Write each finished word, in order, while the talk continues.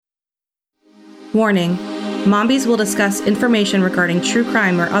Warning: Mombies will discuss information regarding true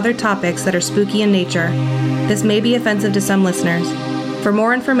crime or other topics that are spooky in nature. This may be offensive to some listeners. For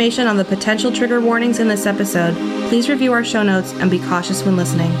more information on the potential trigger warnings in this episode, please review our show notes and be cautious when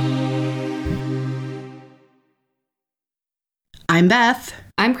listening. I'm Beth.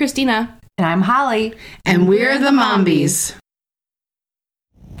 I'm Christina. And I'm Holly. And we're the Mombies.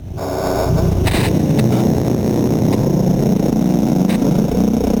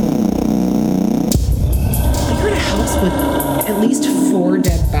 I heard a house with at least 4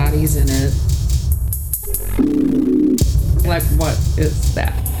 dead bodies in it. Like, what is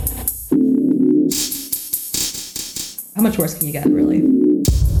that? How much worse can you get, really?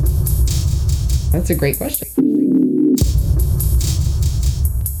 That's a great question.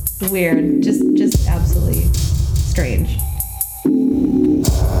 Weird. Just absolutely strange. How do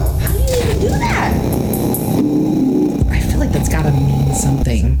you even do that? I feel like that's gotta mean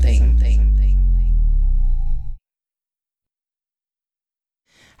something.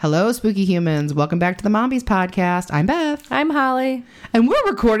 Hello, spooky humans. Welcome back to the Mombies podcast. I'm Beth. I'm Holly. And we're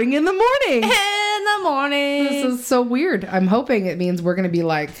recording in the morning. In the morning. This is so weird. I'm hoping it means we're going to be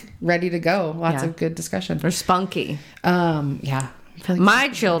like ready to go. Lots of good discussion. We're spunky. Yeah. My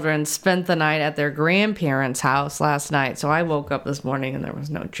children spent the night at their grandparents' house last night, so I woke up this morning and there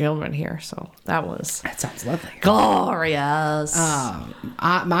was no children here, so that sounds lovely. Glorious.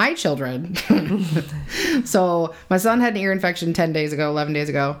 My children. So my son had an ear infection 11 days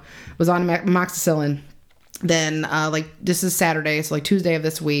ago, was on amoxicillin. Then, this is Saturday, so Wednesday of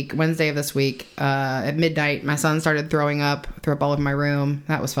this week, at midnight, my son started throwing up, threw up all over my room.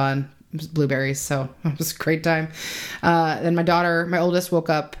 That was fun. It was blueberries, so it was a great time. Then my oldest, woke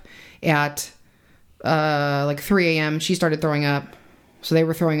up at 3 a.m. She started throwing up. So they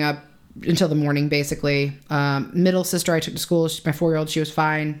were throwing up until the morning, basically. Middle sister I took to school, she's my 4-year-old, she was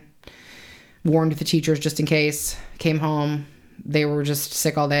fine. Warned the teachers just in case. Came home. They were just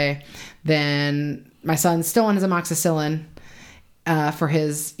sick all day. Then my son's still on his amoxicillin for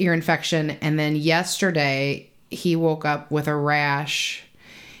his ear infection. And then yesterday, he woke up with a rash.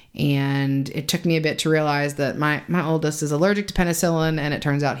 And it took me a bit to realize that my oldest is allergic to penicillin, and it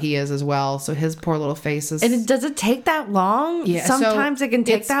turns out he is as well. So his poor little face is... And does it take that long? Yeah. Sometimes it can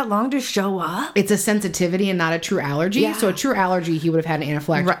take that long to show up? It's a sensitivity and not a true allergy. Yeah. So a true allergy, he would have had an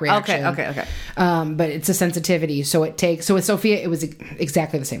anaphylactic reaction. Okay. But it's a sensitivity. So with Sophia, it was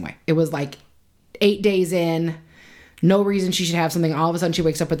exactly the same way. It was 8 days in... No reason she should have something. All of a sudden, she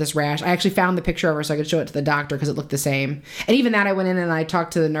wakes up with this rash. I actually found the picture of her so I could show it to the doctor because it looked the same. And even that, I went in and I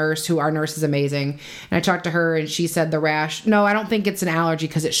talked to the nurse, our nurse is amazing. And I talked to her and she said the rash, no, I don't think it's an allergy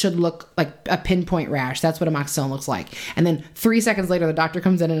because it should look like a pinpoint rash. That's what amoxicillin looks like. And then 3 seconds later, the doctor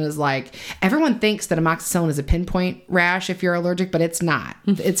comes in and is like, everyone thinks that amoxicillin is a pinpoint rash if you're allergic, but it's not.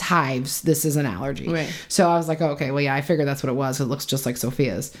 It's hives. This is an allergy. Right. So I was like, oh, okay, well, yeah, I figured that's what it was. It looks just like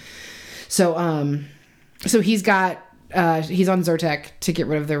Sophia's. So he's got... he's on Zyrtec to get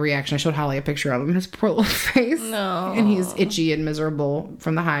rid of the reaction. I showed Holly a picture of him, his poor little face. No. And he's itchy and miserable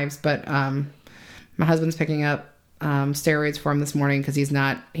from the hives. But my husband's picking up steroids for him this morning because he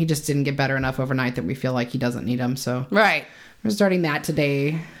just didn't get better enough overnight that we feel like he doesn't need them. So right. We're starting that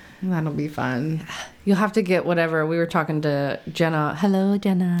today. That'll be fun. You'll have to get whatever. We were talking to Jenna. Hello,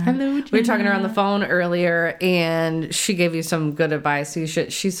 Jenna. Hello, Jenna. We were talking to her on the phone earlier, and she gave you some good advice.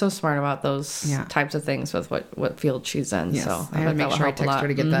 She's so smart about those types of things with what field she's in. Yes. So I had to make sure I text her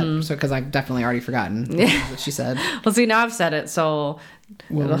to get that. So because I've definitely already forgotten what she said. Well, see, now I've said it, so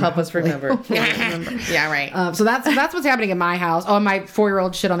it'll help us remember. Yeah, right. So that's what's happening in my house. Oh, my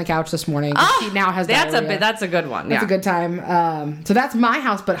 4-year-old shit on the couch this morning. She now has diarrhea. That's a good one. That's a good time. So that's my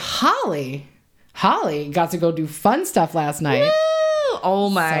house. But Holly got to go do fun stuff last night. Woo! Oh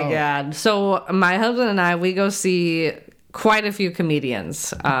my God. So my husband and I, we go see quite a few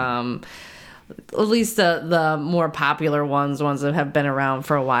comedians. At least the more popular ones that have been around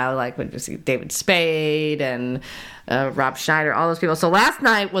for a while, like when you see David Spade and Rob Schneider, all those people. So last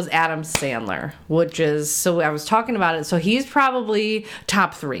night was Adam Sandler, so I was talking about it. So he's probably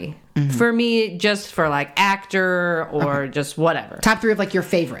top 3 for me, just for actor or just whatever. Top 3 of your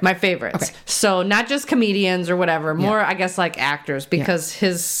favorite. My favorites. Okay. So not just comedians or whatever, more I guess actors, because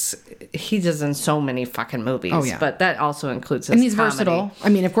he does in so many fucking movies. Oh, yeah. But that also includes his comedy. And he's versatile. I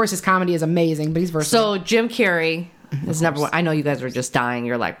mean, of course, his comedy is amazing, but he's versatile. So Jim Carrey is number 1. I know you guys were just dying.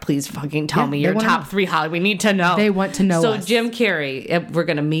 You're like, please fucking tell me your top 3, Holly. We need to know. They want to know. So us. Jim Carrey, we're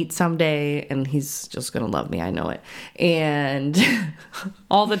going to meet someday, and he's just going to love me. I know it. And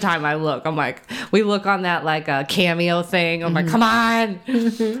all the time we look on that a cameo thing. I'm like, come on.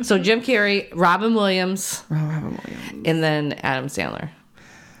 So Jim Carrey, Robin Williams, and then Adam Sandler.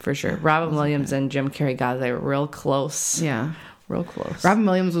 for sure. Robin Williams and Jim Carrey, God, they were real close. Yeah. Real close. Robin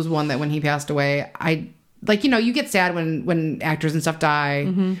Williams was one that when he passed away, you get sad when actors and stuff die,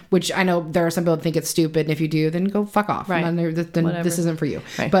 which I know there are some people that think it's stupid. And if you do, then go fuck off. Right. And then this isn't for you.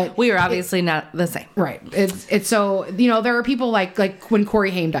 Right. But we are obviously not the same. Right. It's so, there are people like when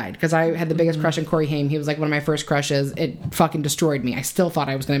Corey Haim died, because I had the biggest crush on Corey Haim. He was like one of my first crushes. It fucking destroyed me. I still thought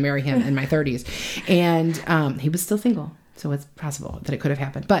I was going to marry him in my 30s. And he was still single. So it's possible that it could have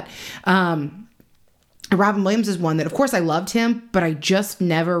happened. But, Robin Williams is one that, of course, I loved him, but I just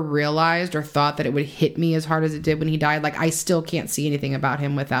never realized or thought that it would hit me as hard as it did when he died. Like, I still can't see anything about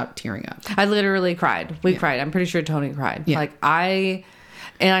him without tearing up. I literally cried. We cried. I'm pretty sure Tony cried. Yeah. I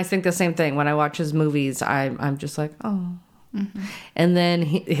think the same thing. When I watch his movies, I'm just like, oh. Mm-hmm. And then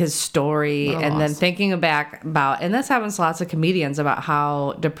his story, and then thinking back about, and this happens to lots of comedians, about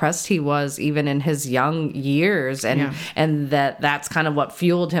how depressed he was even in his young years, and that's kind of what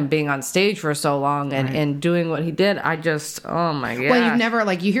fueled him being on stage for so long and doing what he did. I just, oh my god. Well, you've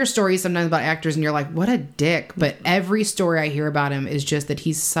never, you hear stories sometimes about actors and you're like, what a dick, but every story I hear about him is just that he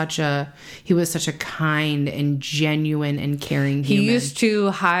was such a kind and genuine and caring human. He used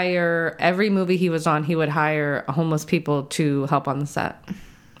to hire, every movie he was on, he would hire homeless people to help on the set.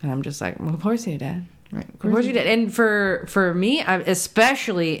 And I'm just like, well, of course you did. Right. Of course you did. And for me,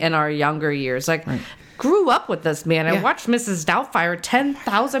 especially in our younger years, grew up with this man. I watched Mrs. Doubtfire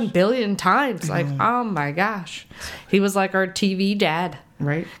 10,000 billion times. Oh my gosh. He was like our TV dad.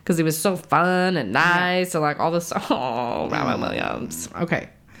 Right. Because he was so fun and nice and all this. Oh, Robin Williams. Okay.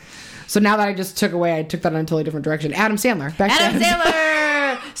 So now that I just took that in a totally different direction. Adam Sandler. Back to Adam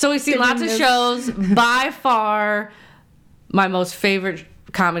Sandler. So we've seen lots of shows. By far, my most favorite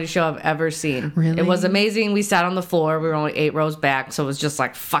comedy show I've ever seen. Really? It was amazing. We sat on the floor. We were only 8 rows back, so it was just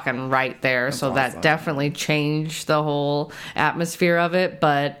fucking right there. That's awesome. That definitely changed the whole atmosphere of it.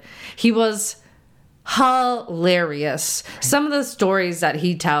 But he was hilarious. Some of the stories that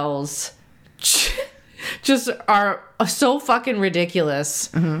he tells just are so fucking ridiculous.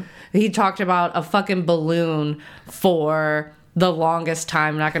 Mm-hmm. He talked about a fucking balloon for the longest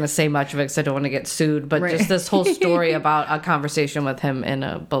time. I'm not going to say much of it because I don't want to get sued, but just this whole story about a conversation with him in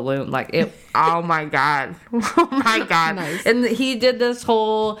a balloon. Oh my God. Oh my God. Nice. And he did this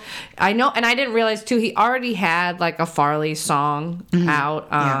whole, I know, and I didn't realize too, he already had a Farley song out.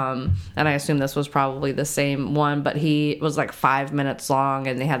 And I assume this was probably the same one, but he was 5 minutes long,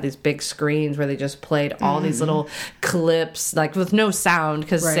 and they had these big screens where they just played all these little clips, with no sound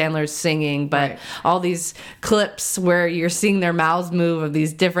because Sandler's singing, but all these clips where you're seeing their mouths move of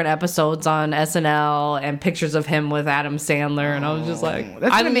these different episodes on SNL and pictures of him with Adam Sandler. And I was just that's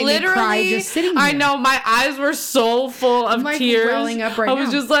gonna make me cry just sitting here. I know, my eyes were so full of tears. Welling up right I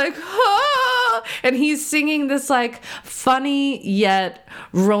was now. just ah! And he's singing this funny yet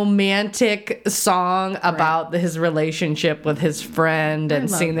romantic song about his relationship with his friend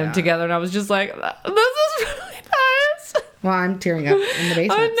and seeing them together. And I was just like, this is really nice. Well, I'm tearing up in the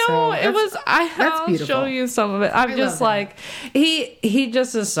basement. I know, it was. That's beautiful. Show you some of it. I'm just he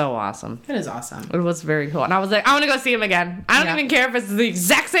just is so awesome. It is awesome. It was very cool, and I was like, I want to go see him again. I don't even care if it's the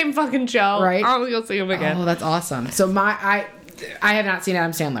exact same fucking show. Right? I want to go see him again. Oh, that's awesome. So I have not seen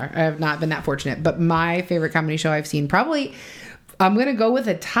Adam Sandler. I have not been that fortunate. But my favorite comedy show I've seen, probably, I'm gonna go with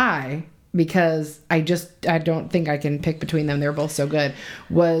a tie, because I don't think I can pick between them. They're both so good.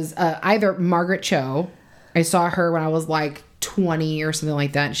 Was either Margaret Cho. I saw her when I was 20 or something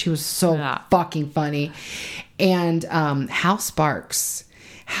like that. And she was so fucking funny. And Hal Sparks.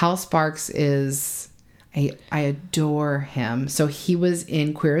 Hal Sparks is, I adore him. So he was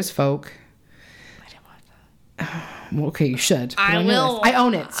in Queer as Folk. I didn't watch that. Well, okay, you should. I will. I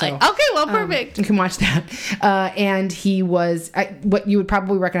own it. So. Okay, well, perfect. You can watch that. And he was, what you would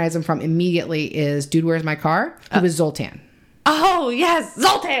probably recognize him from immediately is Dude, Where's My Car? He was Zoltan. Oh, yes,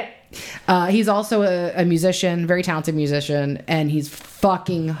 Zoltan. He's also a musician, very talented musician, and he's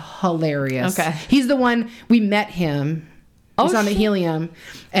fucking hilarious. Okay. He's the one, we met him. He's on the Helium,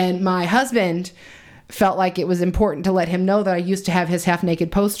 and my husband felt like it was important to let him know that I used to have his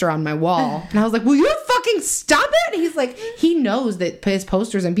half-naked poster on my wall. And I was like, will you fucking stop it? And he's like, he knows that his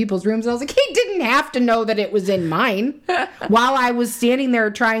poster's in people's rooms. And I was like, he didn't have to know that it was in mine while I was standing there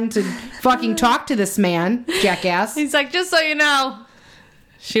trying to fucking talk to this man, jackass. He's like, just so you know,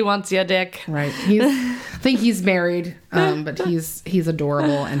 she wants your dick. Right. I think he's married, but he's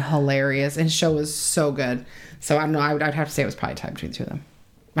adorable and hilarious. And his show is so good. So I don't know. I'd have to say it was probably a tie between the two of them.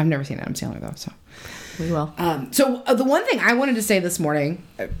 I've never seen Adam Sandler though, so we will. So the one thing I wanted to say this morning,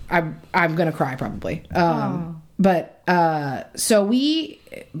 I'm gonna cry probably. But so we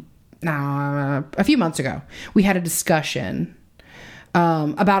a few months ago we had a discussion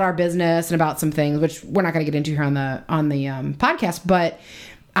about our business and about some things, which we're not going to get into here on the podcast. But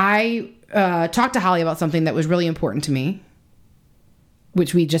I talked to Holly about something that was really important to me,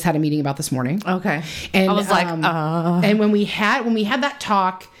 which we just had a meeting about this morning. Okay. And I was like, and when we had that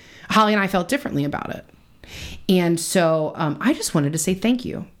talk, Holly and I felt differently about it. And so I just wanted to say thank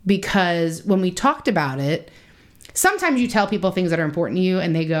you, because when we talked about it, sometimes you tell people things that are important to you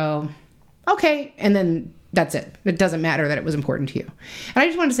and they go, okay. And then that's it. It doesn't matter that it was important to you. And I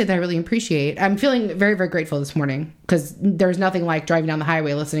just wanted to say that I really appreciate. I'm feeling very, very grateful this morning, because there's nothing like driving down the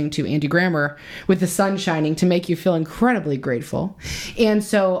highway listening to Andy Grammer with the sun shining to make you feel incredibly grateful. And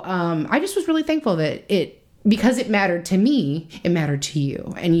so I just was really thankful that because it mattered to me, it mattered to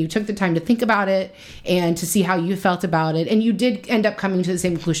you. And you took the time to think about it and to see how you felt about it. And you did end up coming to the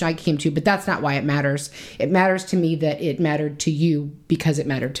same conclusion I came to, but that's not why it matters. It matters to me that it mattered to you because it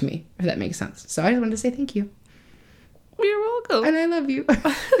mattered to me, if that makes sense. So I just wanted to say thank you. You're welcome. And I love you.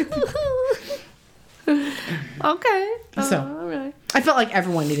 Okay. So, all right. I felt like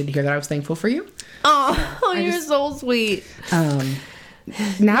everyone needed to hear that I was thankful for you. Oh, you're so sweet.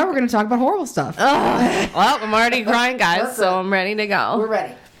 Now we're going to talk about horrible stuff. Well, I'm already crying, guys, so I'm ready to go. We're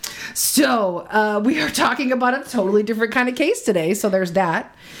ready. So we are talking about a totally different kind of case today. So there's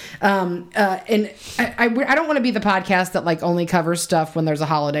that. And I don't want to be the podcast that like only covers stuff when there's a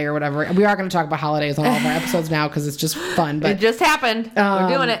holiday or whatever. We are going to talk about holidays on all of our episodes now because it's just fun. But it just happened. We're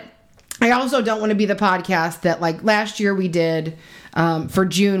doing it. I also don't want to be the podcast that like last year we did, for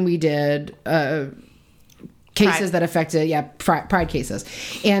June we did cases that affected, pride cases.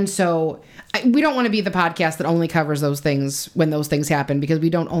 And so we don't want to be the podcast that only covers those things when those things happen, because we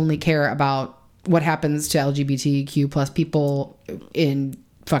don't only care about what happens to LGBTQ plus people in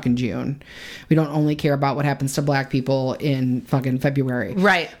fucking June. We don't only care about what happens to black people in fucking February.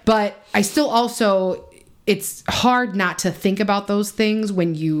 Right. But I still also, it's hard not to think about those things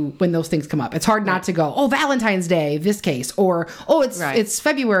when those things come up. It's hard not to go, oh, Valentine's Day, this case, or oh, it's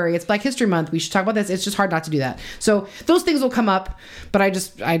February, it's Black History Month, we should talk about this. It's just hard not to do that. So those things will come up, but I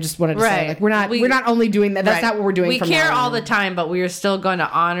just wanted to say, like, we're not only doing that. That's not what we're doing. We from care now all on. the time, but we are still going to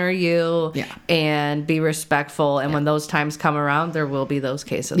honor you and be respectful. And when those times come around, there will be those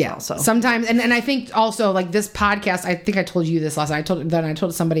cases also. Sometimes, and I think also like this podcast, I think I told you this last night. I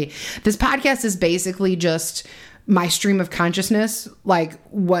told somebody, this podcast is basically just my stream of consciousness, like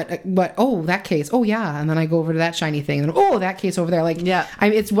what oh, that case, oh yeah, and then I go over to that shiny thing, and oh, that case over there, like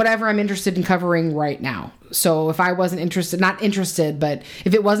it's whatever I'm interested in covering right now. So if I wasn't not interested, but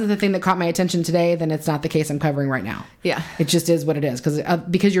if it wasn't the thing that caught my attention today, then it's not the case I'm covering right now. Yeah, it just is what it is,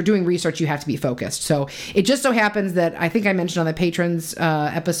 because you're doing research, you have to be focused. So it just so happens that I think I mentioned on the patrons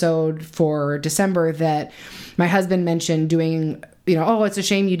episode for December that my husband mentioned doing, oh, it's a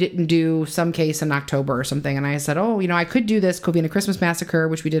shame you didn't do some case in October or something. And I said, oh, I could do this Covina Christmas Massacre,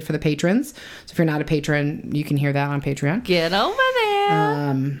 which we did for the patrons. So if you're not a patron, you can hear that on Patreon. Get over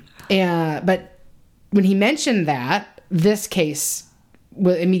there. But when he mentioned that, this case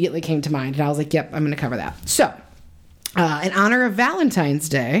immediately came to mind. And I was like, yep, I'm going to cover that. So in honor of Valentine's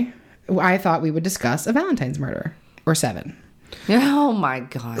Day, I thought we would discuss a Valentine's murder, or 7. Oh, my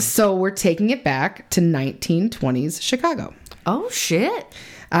God. So we're taking it back to 1920s Chicago. Oh, shit.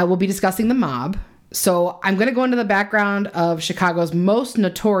 We'll be discussing the mob. So I'm going to go into the background of Chicago's most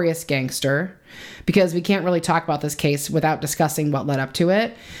notorious gangster, because we can't really talk about this case without discussing what led up to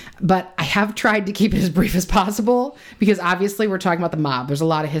it. But I have tried to keep it as brief as possible, because obviously we're talking about the mob. There's a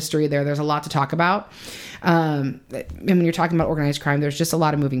lot of history there. There's a lot to talk about. And when you're talking about organized crime, there's just a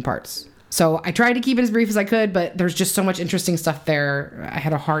lot of moving parts. So I tried to keep it as brief as I could, but there's just so much interesting stuff there. I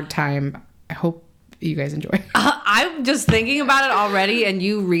had a hard time. I hope you guys enjoy. I'm just thinking about it already, and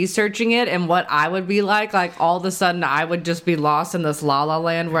you researching it and what I would be like all of a sudden I would just be lost in this la la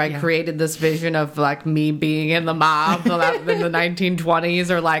land where I created this vision of like me being in the mob in the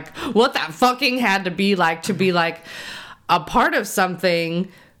 1920s, or like what that fucking had to be like a part of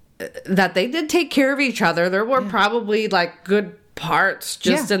something that they did take care of each other. There were probably like good parts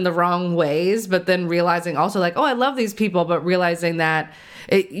just in the wrong ways, but then realizing also like, oh, I love these people, but realizing that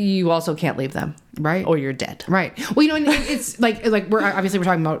you also can't leave them, right? Or you're dead, right? Well, and it's like we're gonna be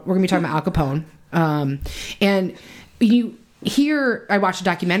talking about Al Capone, and you hear, I watched a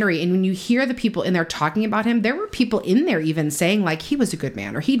documentary, and when you hear the people in there talking about him, there were people in there even saying like he was a good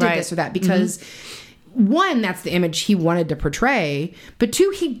man, or he did this or that, because one, that's the image he wanted to portray, but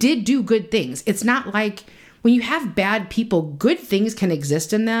two, he did do good things. It's not like, when you have bad people, good things can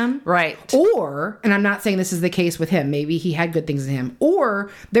exist in them. Right. Or, and I'm not saying this is the case with him, maybe he had good things in him,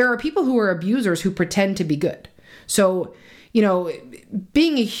 or there are people who are abusers who pretend to be good. So you know,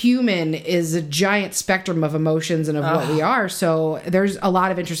 being a human is a giant spectrum of emotions and of what we are. So there's a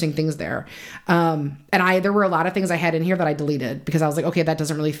lot of interesting things there. And there were a lot of things I had in here that I deleted because I was like, okay, that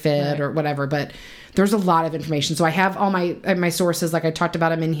doesn't really fit or whatever. But there's a lot of information. So I have all my sources, like I talked about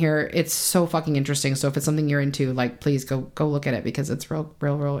them in here. It's so fucking interesting. So if it's something you're into, like, please go look at it because it's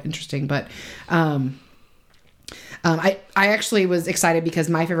real interesting. But, I actually was excited because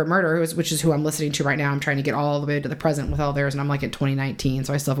My Favorite Murder, which is who I'm listening to right now, I'm trying to get all the way to the present with all theirs, and I'm like at 2019,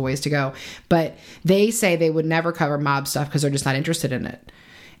 so I still have a ways to go. But they say they would never cover mob stuff because they're just not interested in it.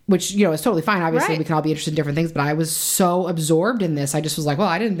 Which, you know, is totally fine. Obviously, we can all be interested in different things, but I was so absorbed in this. I just was like, well,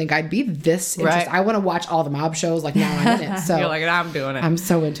 I didn't think I'd be this interested. I want to watch all the mob shows. Like, now I'm in it. So you're like, I'm doing it. I'm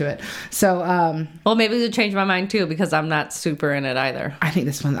so into it. So, well, maybe it'll change my mind too, because I'm not super in it either. I thought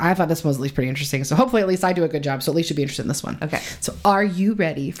this one was at least pretty interesting. So hopefully at least I do a good job. So at least you'll be interested in this one. Okay. So are you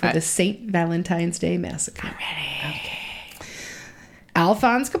ready for the St. Valentine's Day Massacre? I'm ready. Okay.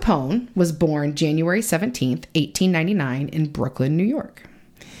 Alphonse Capone was born January 17th, 1899 in Brooklyn, New York.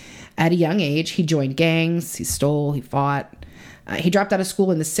 At a young age, he joined gangs, he stole, he fought. He dropped out of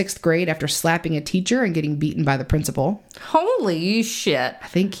school in the 6th grade after slapping a teacher and getting beaten by the principal. Holy shit. I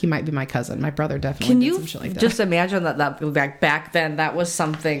think he might be my cousin. My brother definitely did some shit like that. Just imagine that back then, that was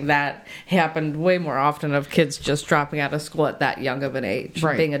something that happened way more often of kids just dropping out of school at that young of an age.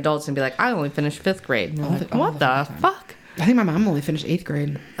 Right. Being adults and be like, I only finished 5th grade. And what the fuck? I think my mom only finished 8th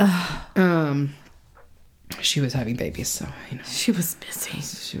grade. She was having babies, so, you know. She was busy.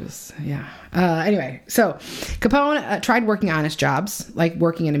 She was, yeah. Anyway, so Capone tried working honest jobs, like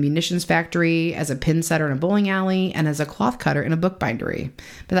working in a munitions factory, as a pin setter in a bowling alley, and as a cloth cutter in a bookbindery.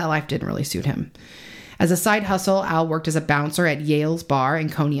 But that life didn't really suit him. As a side hustle, Al worked as a bouncer at Yale's bar in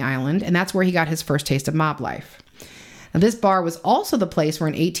Coney Island, and that's where he got his first taste of mob life. Now, this bar was also the place where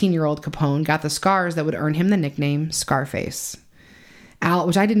an 18-year-old Capone got the scars that would earn him the nickname Scarface. Al,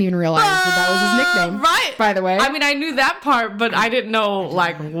 which I didn't even realize that was his nickname. Right. By the way. I mean, I knew that part, but I didn't know,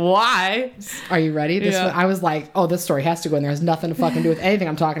 like, why. Are you ready? I was like, oh, this story has to go in there. It has nothing to fucking do with anything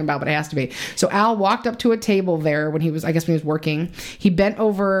I'm talking about, but it has to be. So Al walked up to a table there when he was working. He bent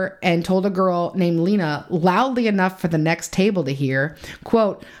over and told a girl named Lena loudly enough for the next table to hear,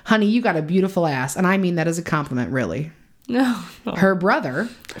 quote, honey, you got a beautiful ass. And I mean that as a compliment, really. No. Her brother,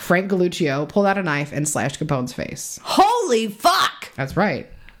 Frank Galluccio, pulled out a knife and slashed Capone's face. Holy fuck! That's right.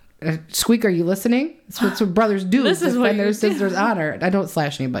 Squeak, are you listening? That's what brothers do. This is what their sister's honor. I don't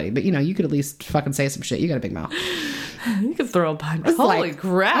slash anybody, but you know, you could at least fucking say some shit. You got a big mouth. You could throw a punch. Holy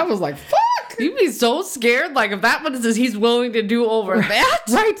crap. I was like, fuck! You'd be so scared. Like, if that was he's willing to do over that.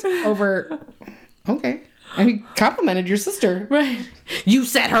 Right. Over. Okay. And he complimented your sister. Right. You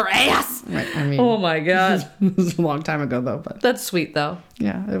said her ass. Right. I mean, oh my God. This was a long time ago, though. But that's sweet, though.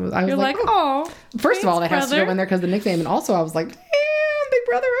 Yeah. It was. I You're was like, oh. First of all, that has to go in there because the nickname, and also I was like, damn, big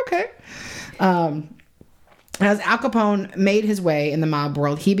brother. Okay. As Al Capone made his way in the mob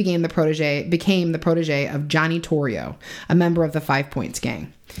world, he became the protege of Johnny Torrio, a member of the 5 Points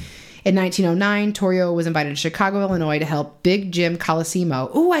gang. In 1909, Torrio was invited to Chicago, Illinois to help Big Jim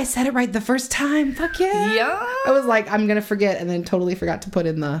Colosimo. Ooh, I said it right the first time. Fuck yeah. Yeah. I was like, I'm going to forget, and then totally forgot to put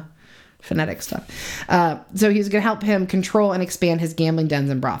in the phonetic stuff. So he was going to help him control and expand his gambling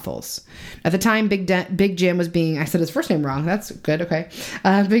dens and brothels. At the time, Big Jim was being... I said his first name wrong. That's good. Okay.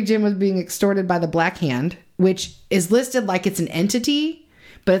 Big Jim was being extorted by the Black Hand, which is listed like it's an entity,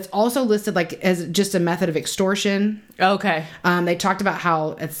 but it's also listed like as just a method of extortion. Okay. They talked about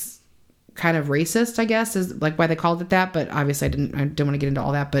how it's kind of racist, I guess, is like why they called it that, but obviously I don't want to get into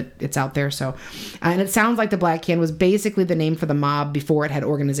all that, but it's out there. So, and it sounds like the Black Hand was basically the name for the mob before it had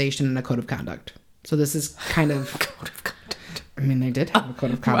organization and a code of conduct. So this is kind of code of conduct. I mean, they did have a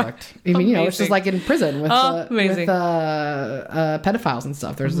code of conduct. I mean, you know, it's just like in prison with pedophiles and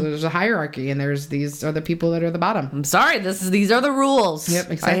stuff. There's a hierarchy, and these are the people that are the bottom. I'm sorry, these are the rules.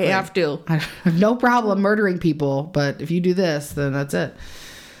 Yep, exactly. I have to. I have no problem murdering people, but if you do this, then that's it.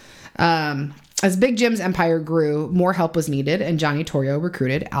 As Big Jim's empire grew, more help was needed, and Johnny Torrio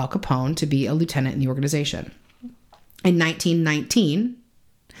recruited Al Capone to be a lieutenant in the organization. In 1919,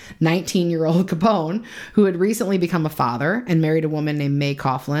 19-year-old Capone, who had recently become a father and married a woman named May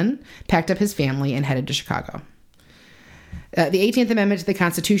Coughlin, packed up his family and headed to Chicago. The 18th Amendment to the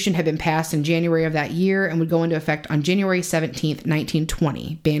Constitution had been passed in January of that year and would go into effect on January 17th,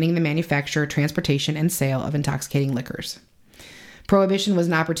 1920, banning the manufacture, transportation, and sale of intoxicating liquors. Prohibition was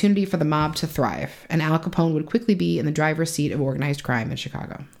an opportunity for the mob to thrive, and Al Capone would quickly be in the driver's seat of organized crime in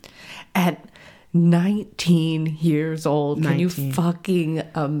Chicago. And 19 years old. Can 19. you fucking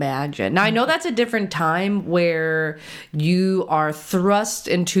imagine? Now, I know that's a different time where you are thrust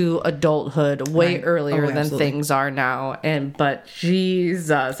into adulthood way earlier than things are now. But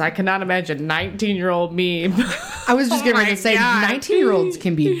Jesus, I cannot imagine 19-year-old me. I was just getting ready to say, 19-year-olds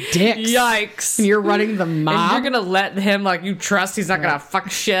can be dicks. Yikes. And you're running the mob. And you're going to let him, like, you trust he's not going to fuck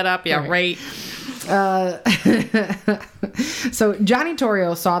shit up. Yeah, right. So Johnny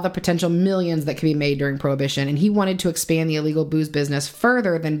Torrio saw the potential millions that could be made during Prohibition, and he wanted to expand the illegal booze business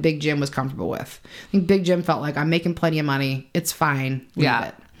further than Big Jim was comfortable with. I think Big Jim felt like, I'm making plenty of money. It's fine. Leave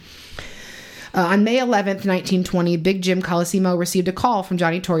it. On May 11th, 1920, Big Jim Colosimo received a call from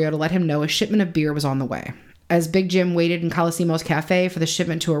Johnny Torrio to let him know a shipment of beer was on the way. As Big Jim waited in Colosimo's cafe for the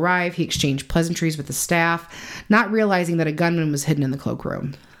shipment to arrive, he exchanged pleasantries with the staff, not realizing that a gunman was hidden in the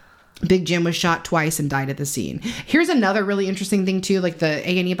cloakroom. Big Jim was shot twice and died at the scene. Here's another really interesting thing too, like the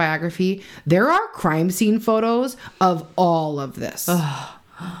A&E biography. There are crime scene photos of all of this,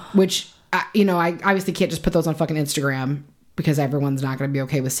 which, I obviously can't just put those on fucking Instagram because everyone's not going to be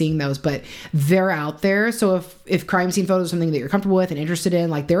okay with seeing those, but they're out there. So if crime scene photos are something that you're comfortable with and interested in,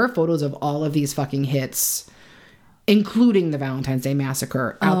 like there are photos of all of these fucking hits, including the Valentine's Day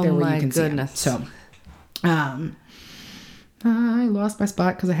Massacre out there where you can see them. So, I lost my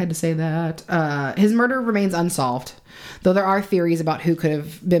spot because I had to say that. His murder remains unsolved, though there are theories about who could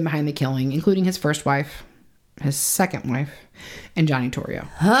have been behind the killing, including his first wife, his second wife, and Johnny Torrio.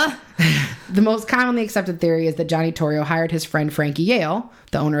 Huh? The most commonly accepted theory is that Johnny Torrio hired his friend Frankie Yale,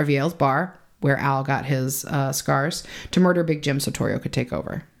 the owner of Yale's Bar, where Al got his scars, to murder Big Jim so Torrio could take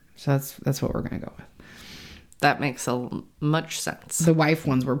over. So that's what we're going to go with. That makes much sense. The wife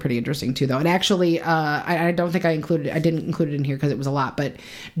ones were pretty interesting too, though. And actually, I don't think I didn't include it in here because it was a lot. But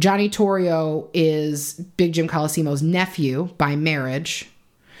Johnny Torrio is Big Jim Colosimo's nephew by marriage.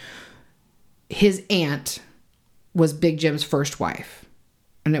 His aunt was Big Jim's first wife.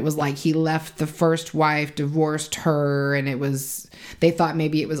 And it was like he left the first wife, divorced her, and they thought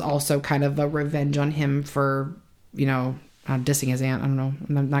maybe it was also kind of a revenge on him for, dissing his aunt. I don't know.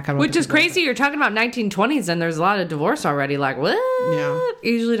 I'm not kind of. Which is crazy. You're talking about 1920s, and there's a lot of divorce already. Like, what? Yeah.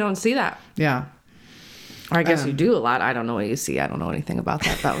 You usually don't see that. Yeah. Or I guess you do a lot. I don't know what you see. I don't know anything about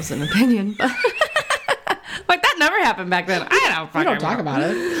that. That was an opinion. Like, that never happened back then. I don't fucking know. We don't talk about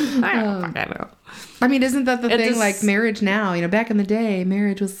it. I don't fucking know. I mean, isn't that the thing? Like, marriage now, back in the day,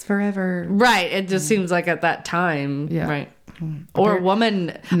 marriage was forever. Right. It just seems like at that time. Yeah. Right. Or a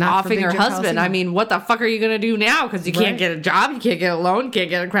woman offing her husband. I mean, what the fuck are you going to do now? Because you can't get a job, you can't get a loan, can't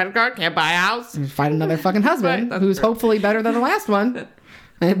get a credit card, can't buy a house. Find another fucking husband who's hopefully better than the last one.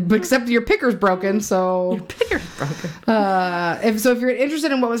 Except your picker's broken, so... Your picker's broken. If you're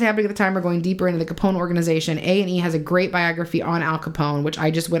interested in what was happening at the time, we're going deeper into the Capone organization. A&E has a great biography on Al Capone, which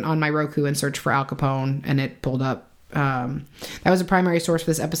I just went on my Roku and searched for Al Capone, and it pulled up. That was a primary source for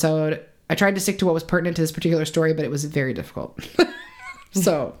this episode. I tried to stick to what was pertinent to this particular story, but it was very difficult.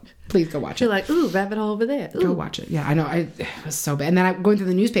 So please go watch it. You're like, ooh, rabbit hole over there. Ooh. Go watch it. Yeah, I know. It was so bad. And then I'm going through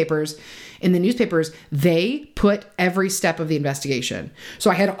the newspapers. In the newspapers, they put every step of the investigation.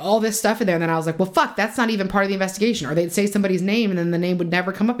 So I had all this stuff in there, and then I was like, well, fuck, that's not even part of the investigation. Or they'd say somebody's name, and then the name would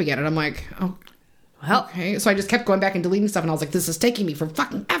never come up again. And I'm like, oh, well, okay. So I just kept going back and deleting stuff, and I was like, this is taking me for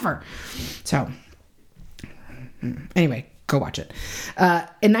fucking ever. So anyway, go watch it.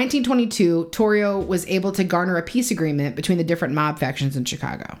 In 1922, Torrio was able to garner a peace agreement between the different mob factions in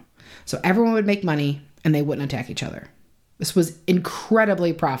Chicago. So everyone would make money and they wouldn't attack each other. This was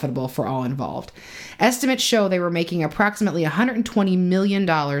incredibly profitable for all involved. Estimates show they were making approximately $120 million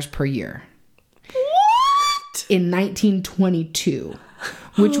per year. What? In 1922,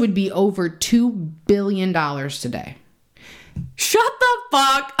 which would be over $2 billion today. Shut the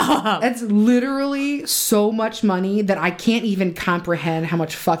fuck up. That's literally so much money that I can't even comprehend how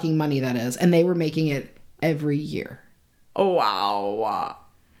much fucking money that is. And they were making it every year. Oh, wow.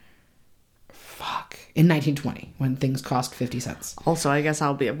 Fuck. In 1920, when things cost 50 cents. Also, I guess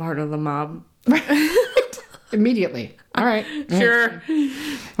I'll be a part of the mob. Immediately. All right. Sure.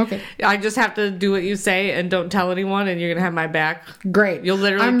 Okay. I just have to do what you say and don't tell anyone, and you're going to have my back. Great. You'll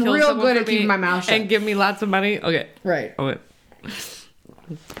literally I'm kill real someone good for at keeping my mouth shut. and give me lots of money. Okay. Right. Okay.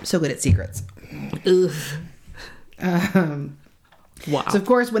 So good at secrets. Ugh. Wow. So, of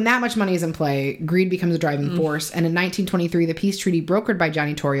course, when that much money is in play, greed becomes a driving force. And in 1923, the peace treaty brokered by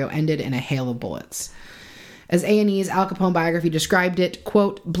Johnny Torrio ended in a hail of bullets. As A&E's Al Capone biography described it,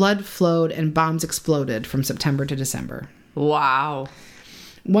 quote, blood flowed and bombs exploded from September to December. Wow.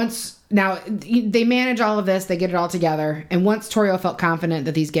 Now, they manage all of this. They get it all together. And once Torrio felt confident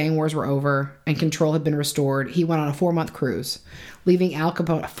that these gang wars were over and control had been restored, he went on a 4-month cruise, leaving Al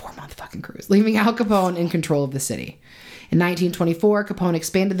Capone... A 4-month fucking cruise. Leaving Al Capone in control of the city. In 1924, Capone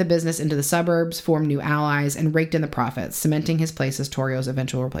expanded the business into the suburbs, formed new allies, and raked in the profits, cementing his place as Torrio's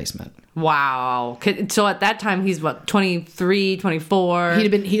eventual replacement. Wow. So at that time, he's what, 23, 24?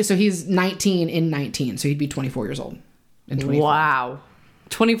 So he's 19 in 19, so he'd be 24 years old in 24. Wow.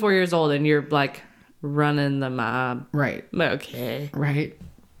 24 years old, and you're like running the mob. Right. Okay. Right.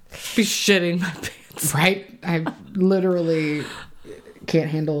 Be shitting my pants. Right. I literally can't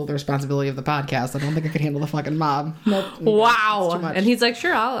handle the responsibility of the podcast. I don't think I could handle the fucking mob. Nope. Wow. And he's like,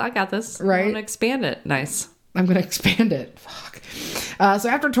 sure, I got this. Right. I'm going to expand it. Nice. I'm going to expand it. Fuck. So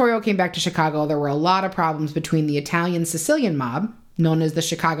after Torrio came back to Chicago, there were a lot of problems between the Italian-Sicilian mob, known as the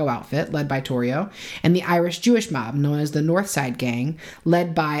Chicago Outfit, led by Torrio, and the Irish-Jewish mob, known as the North Side Gang,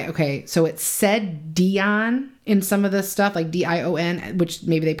 led by, so it said Dion in some of the stuff, like D-I-O-N, which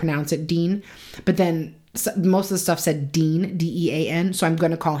maybe they pronounce it Dean, but then most of the stuff said Dean, D-E-A-N, so I'm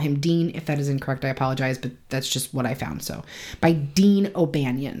going to call him Dean. If that is incorrect, I apologize, but that's just what I found. So, by Dean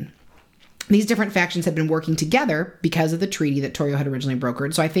O'Banion. These different factions had been working together because of the treaty that Torrio had originally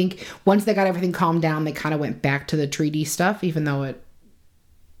brokered. So I think once they got everything calmed down, they kind of went back to the treaty stuff, even though it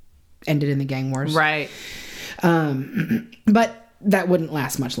ended in the gang wars. Right. But that wouldn't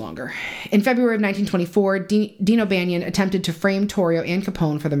last much longer. In February of 1924, Dean O'Banion attempted to frame Torrio and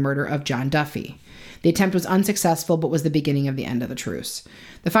Capone for the murder of John Duffy. The attempt was unsuccessful, but was the beginning of the end of the truce.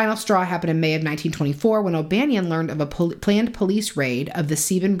 The final straw happened in May of 1924 when O'Banion learned of a planned police raid of the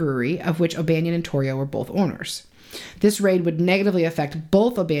Sebin Brewery, of which O'Banion and Torrio were both owners. This raid would negatively affect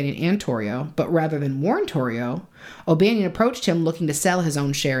both O'Banion and Torrio, but rather than warn Torrio, O'Banion approached him looking to sell his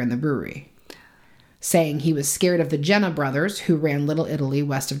own share in the brewery, saying he was scared of the Jenna brothers who ran Little Italy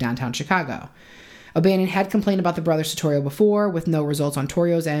west of downtown Chicago. O'Banion had complained about the brothers to Torrio before, with no results on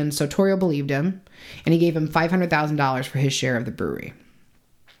Torrio's end, so Torrio believed him, and he gave him $500,000 for his share of the brewery.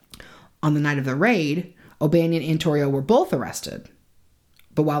 On the night of the raid, O'Banion and Torrio were both arrested.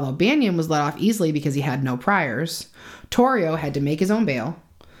 But while O'Banion was let off easily because he had no priors, Torrio had to make his own bail,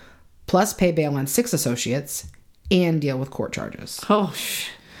 plus pay bail on 6 associates, and deal with court charges. Oh,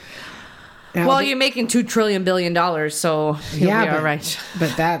 well, you're making $2 trillion billion, so you'll be all right.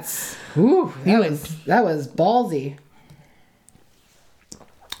 But that's... Ooh, that was ballsy.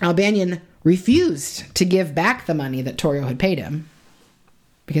 O'Banion refused to give back the money that Torrio had paid him.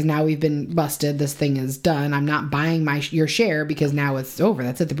 Because now we've been busted. This thing is done. I'm not buying your share because now it's over.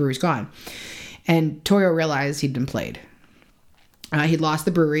 That's it. The brewery's gone. And Torrio realized he'd been played. He'd lost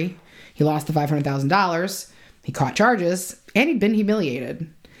the brewery. He lost the $500,000. He caught charges. And he'd been humiliated.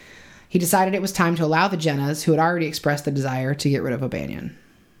 He decided it was time to allow the Jennas, who had already expressed the desire to get rid of O'Banion.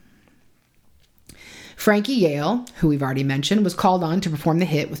 Frankie Yale, who we've already mentioned, was called on to perform the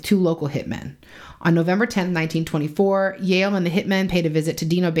hit with 2 local hitmen. On November 10, 1924, Yale and the hitmen paid a visit to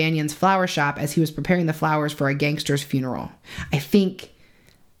Dean O'Banion's flower shop as he was preparing the flowers for a gangster's funeral. I think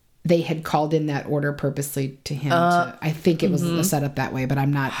they had called in that order purposely to him. I think it was set up that way, but I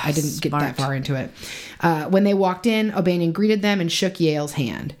didn't get that far into it. When they walked in, O'Banion greeted them and shook Yale's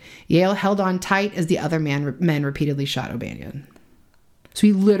hand. Yale held on tight as the other men repeatedly shot O'Banion. So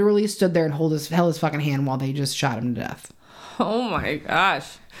he literally stood there and held his fucking hand while they just shot him to death. Oh my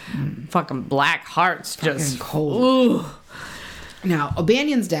gosh. Fucking black hearts. Fucking just cold. Ooh. Now,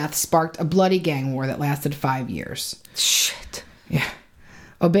 O'Banion's death sparked a bloody gang war that lasted 5 years. Shit. Yeah.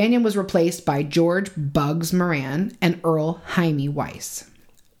 O'Banion was replaced by George Bugs Moran and Earl Jaime Weiss.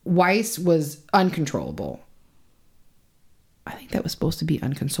 Weiss was uncontrollable. I think that was supposed to be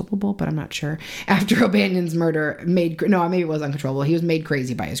unconsolable, but I'm not sure. After O'Banion's murder maybe it was uncontrollable. He was made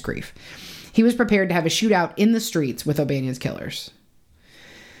crazy by his grief. He was prepared to have a shootout in the streets with O'Banion's killers.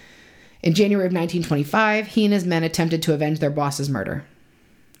 In January of 1925, he and his men attempted to avenge their boss's murder.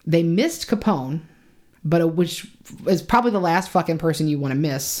 They missed Capone, which is probably the last fucking person you want to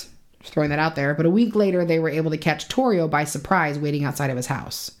miss. Just throwing that out there. But a week later, they were able to catch Torrio by surprise waiting outside of his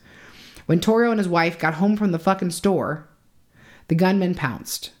house. When Torrio and his wife got home from the fucking store, the gunman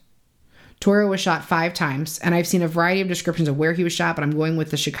pounced. Torrio was shot 5 times, and I've seen a variety of descriptions of where he was shot, but I'm going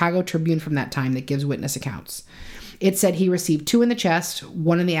with the Chicago Tribune from that time that gives witness accounts. It said he received 2 in the chest,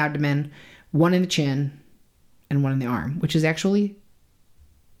 1 in the abdomen, 1 in the chin, and 1 in the arm, which is actually...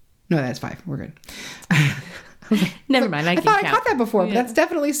 No, that's 5. We're good. Never mind. I thought I caught that before, but that's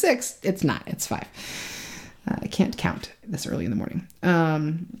definitely 6. It's not. It's 5. I can't count this early in the morning.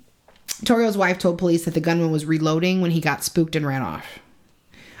 Torrio's wife told police that the gunman was reloading when he got spooked and ran off.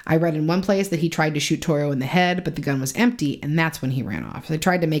 I read in one place that he tried to shoot Toro in the head, but the gun was empty, and that's when he ran off. They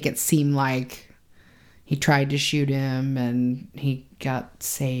tried to make it seem like he tried to shoot him and he got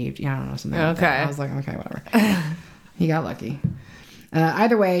saved. Yeah, I don't know, something like that. I was like, okay, whatever. He got lucky.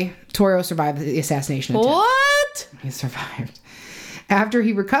 Either way, Toro survived the assassination attempt. What? He survived. After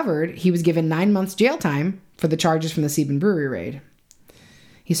he recovered, he was given 9 months jail time for the charges from the Sebin Brewery raid.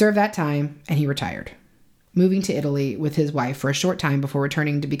 He served that time, and he retired, moving to Italy with his wife for a short time before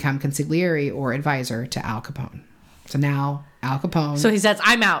returning to become consigliere or advisor to Al Capone. So now, Al Capone... So he says,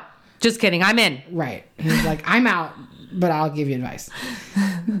 I'm out. Just kidding, I'm in. Right. He's like, I'm out, but I'll give you advice.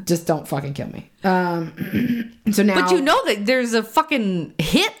 Just don't fucking kill me. So now... But you know that there's a fucking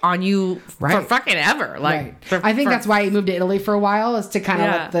hit on you for fucking ever. Like, I think that's why he moved to Italy for a while, is to kind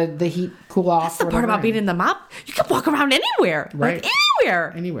of let the heat cool off. That's the part about being in the mob. You can walk around anywhere. Right. Like,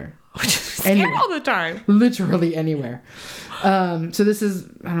 anywhere. Anywhere. Anywhere. All the time. Literally anywhere. So this is,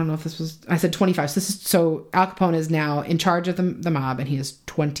 I don't know if this was, I said 25. So Al Capone is now in charge of the mob, and he is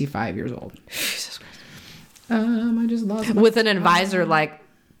 25 years old. Jesus Christ. I just lost with an advisor like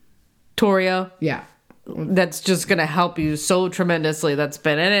Torrio. Yeah. That's just going to help you so tremendously. That's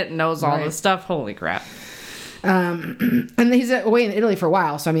been in it, knows all this stuff. Holy crap. And he's away in Italy for a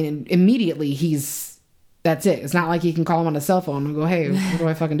while. So, I mean, immediately that's it. It's not like you can call him on a cell phone and go, hey, what do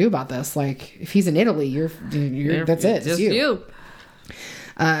I fucking do about this? Like, if he's in Italy, you're that's it. It's you.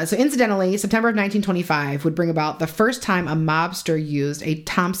 So incidentally, September of 1925 would bring about the first time a mobster used a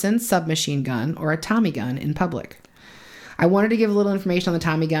Thompson submachine gun or a Tommy gun in public. I wanted to give a little information on the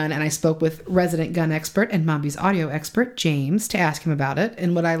Tommy gun, and I spoke with resident gun expert and Momby's audio expert, James, to ask him about it,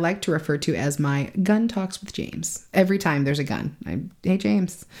 and what I like to refer to as my gun talks with James. Every time there's a gun. Hey,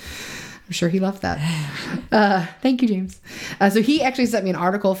 James. I'm sure he loved that. Thank you, James. So he actually sent me an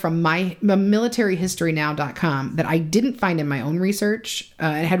article from militaryhistorynow.com that I didn't find in my own research.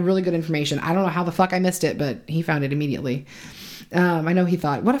 It had really good information. I don't know how the fuck I missed it, but he found it immediately. I know he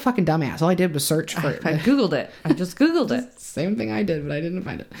thought, what a fucking dumbass. All I did was search for it. I Googled it. I just Googled it. Same thing I did, but I didn't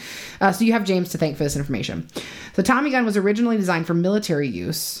find it. So you have James to thank for this information. The Tommy gun was originally designed for military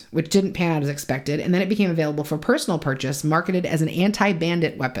use, which didn't pan out as expected, and then it became available for personal purchase, marketed as an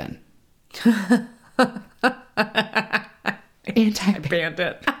anti-bandit weapon.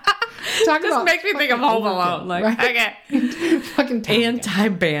 Anti-bandit. Just makes me think of Home Alone. Like, right? Okay. Fucking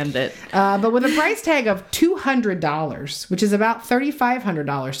anti-bandit. But with a price tag of $200, which is about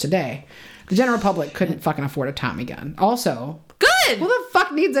 $3,500 today, the general public couldn't fucking afford a Tommy gun. Also, good. Who the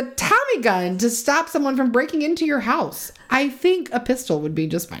fuck needs a Tommy gun to stop someone from breaking into your house? I think a pistol would be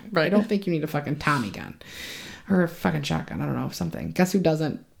just fine. Right. I don't think you need a fucking Tommy gun. Or a fucking shotgun. I don't know, something. Guess who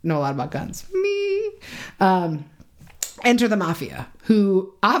doesn't know a lot about guns? Me. Enter the mafia,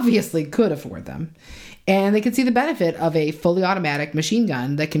 who obviously could afford them. And they could see the benefit of a fully automatic machine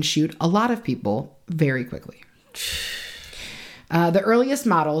gun that can shoot a lot of people very quickly. The earliest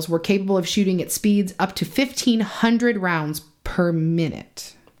models were capable of shooting at speeds up to 1,500 rounds per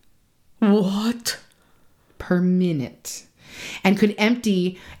minute. What? Per minute. And could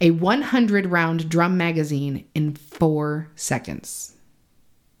empty a 100-round drum magazine in 4 seconds.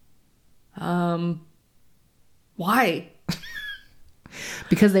 Why?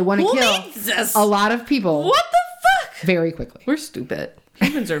 Because they want to kill a lot of people. What the fuck? Very quickly. We're stupid.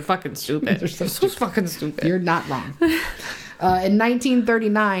 Humans are fucking stupid. They're so fucking stupid. You're not wrong. In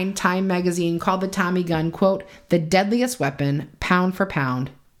 1939, Time magazine called the Tommy gun, quote, the deadliest weapon, pound for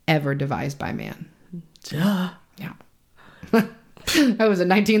pound, ever devised by man. Duh. Yeah. That was in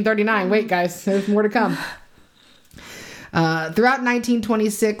 1939. Wait, guys, there's more to come. Throughout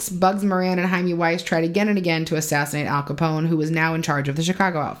 1926, Bugs Moran and Jaime Weiss tried again and again to assassinate Al Capone, who was now in charge of the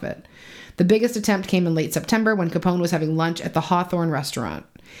Chicago outfit. The biggest attempt came in late September when Capone was having lunch at the Hawthorne restaurant.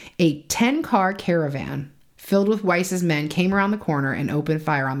 A 10-car caravan filled with Weiss's men came around the corner and opened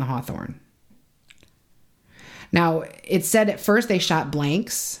fire on the Hawthorne. Now, it's said at first they shot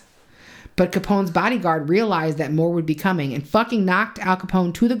blanks, but Capone's bodyguard realized that more would be coming and fucking knocked Al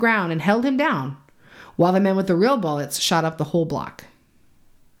Capone to the ground and held him down, while the men with the real bullets shot up the whole block.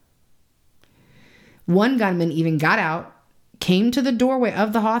 One gunman even got out, came to the doorway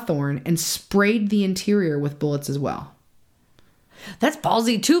of the Hawthorne, and sprayed the interior with bullets as well. That's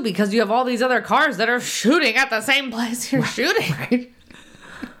ballsy too, because you have all these other cars that are shooting at the same place you're shooting. Right?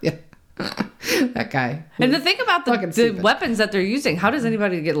 Yeah. That guy. And to think about the weapons that they're using, how does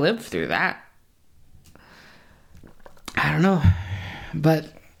anybody live through that? I don't know. But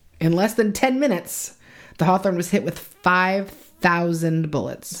in less than 10 minutes, the Hawthorne was hit with 5,000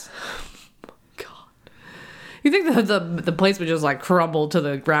 bullets. Oh, God. You think the place would just like crumble to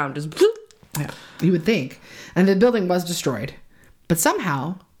the ground? Just bloop? Yeah, you would think. And the building was destroyed. But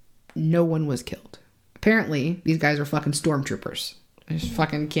somehow, no one was killed. Apparently, these guys are fucking stormtroopers. They just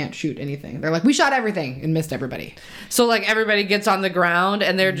fucking can't shoot anything. They're like, we shot everything and missed everybody. So, like, everybody gets on the ground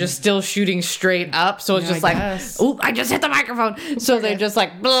and they're just still shooting straight up. So it's just like, oh, I just hit the microphone. So they're just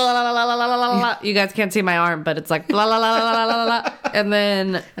like, blah, blah, blah, blah, blah, blah, blah. You guys can't see my arm, but it's like, blah, blah, blah, blah, blah, blah, blah. And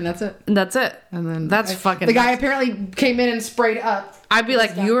then... And that's it. That's it. And then... That's fucking... The guy apparently came in and sprayed up. I'd be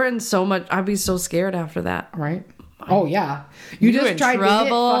like, you were in so much... I'd be so scared after that. Right? Oh, yeah. You just tried to hit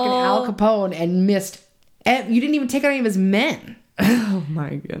fucking Al Capone and missed... You didn't even take out any of his men. Oh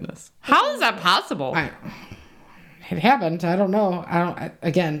my goodness. How is that possible? It happened. I don't know.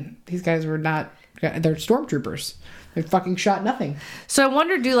 Again, these guys were not... They're stormtroopers. They fucking shot nothing. So I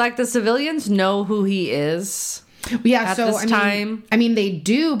wonder, do like the civilians know who he is? Yeah, at so this time? I mean, they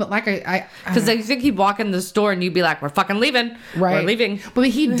do, but like because you think he'd walk in the store and you'd be like, "We're fucking leaving, right? We're leaving." But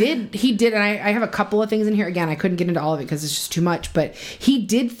he did, and I have a couple of things in here. Again, I couldn't get into all of it because it's just too much. But he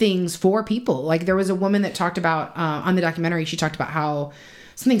did things for people. Like there was a woman that talked about on the documentary. She talked about how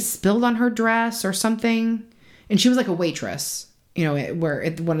something spilled on her dress or something, and she was like a waitress, you know, where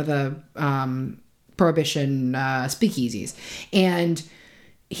at one of the Prohibition speakeasies, and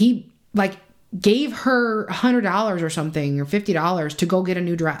he like gave her $100 or something or $50 to go get a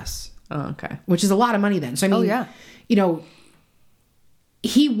new dress. Oh, okay. Which is a lot of money then. So I mean, you know,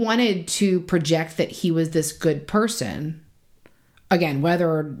 he wanted to project that he was this good person. Again, whether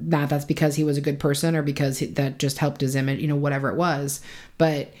or not that's because he was a good person or because that just helped his image, you know, whatever it was.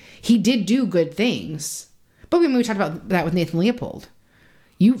 But he did do good things. But we talked about that with Nathan Leopold.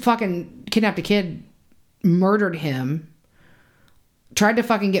 You fucking kidnapped a kid, murdered him, tried to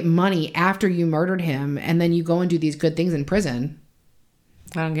fucking get money after you murdered him, and then you go and do these good things in prison.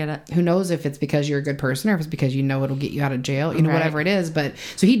 I don't get it. Who knows if it's because you're a good person or if it's because you know it'll get you out of jail, you know, whatever it is. But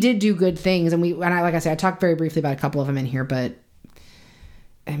so he did do good things, and like I said, I talked very briefly about a couple of them in here, but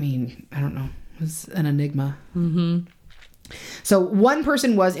I mean, I don't know. It was an enigma. Mm-hmm. So one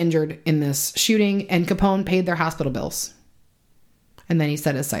person was injured in this shooting, and Capone paid their hospital bills. And then he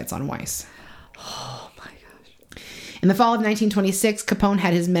set his sights on Weiss. In the fall of 1926, Capone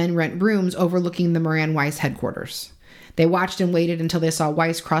had his men rent rooms overlooking the Moran Weiss headquarters. They watched and waited until they saw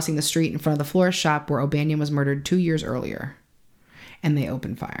Weiss crossing the street in front of the florist shop where O'Banion was murdered 2 years earlier. And they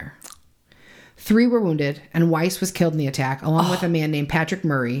opened fire. 3 were wounded, and Weiss was killed in the attack, along with a man named Patrick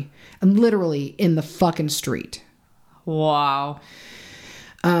Murray, and literally in the fucking street. Wow.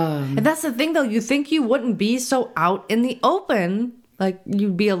 And that's the thing, though. You think you wouldn't be so out in the open. Like,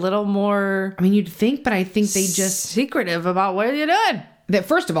 you'd be a little more... I mean, you'd think, but I think they just... secretive about what you're doing. That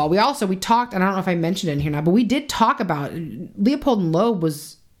first of all, we talked, and I don't know if I mentioned it in here now, but we did talk about... Leopold and Loeb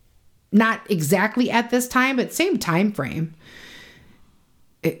was not exactly at this time, but same time frame.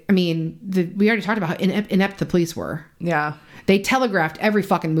 We already talked about how inept the police were. Yeah. They telegraphed every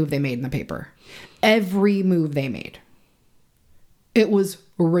fucking move they made in the paper. Every move they made. It was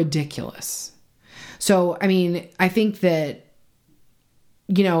ridiculous. So, I mean, I think that...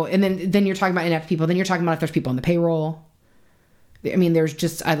 You know, and then you're talking about inept people. Then you're talking about if there's people on the payroll. I mean, there's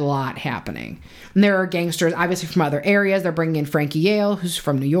just a lot happening. And there are gangsters, obviously, from other areas. They're bringing in Frankie Yale, who's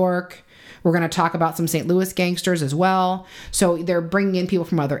from New York. We're going to talk about some St. Louis gangsters as well. So they're bringing in people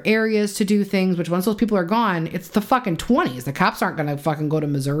from other areas to do things, which once those people are gone, it's the fucking 20s. The cops aren't going to fucking go to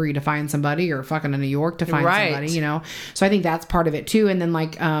Missouri to find somebody or fucking to New York to find somebody, you know? So I think that's part of it, too. And then,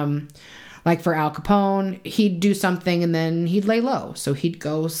 like for Al Capone, he'd do something and then he'd lay low. So he'd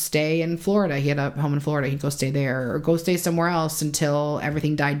go stay in Florida. He had a home in Florida. He'd go stay there or go stay somewhere else until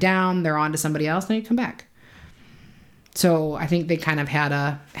everything died down. They're on to somebody else and he'd come back. So I think they kind of had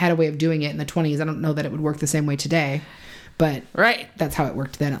a way of doing it in the 20s. I don't know that it would work the same way today, but that's how it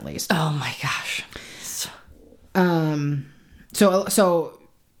worked then at least. Oh my gosh. So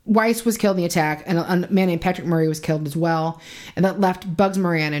Weiss was killed in the attack, and a man named Patrick Murray was killed as well, and that left Bugs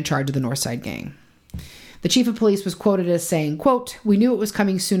Moran in charge of the Northside Gang. The chief of police was quoted as saying, quote, "We knew it was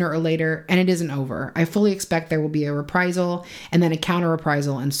coming sooner or later, and it isn't over. I fully expect there will be a reprisal, and then a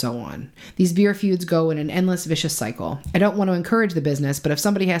counter-reprisal, and so on. These beer feuds go in an endless, vicious cycle. I don't want to encourage the business, but if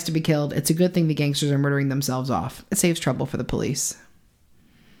somebody has to be killed, it's a good thing the gangsters are murdering themselves off. It saves trouble for the police."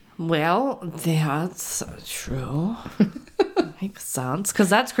 Well, that's true. Makes sense. Because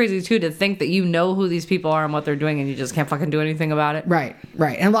that's crazy, too, to think that you know who these people are and what they're doing and you just can't fucking do anything about it. Right.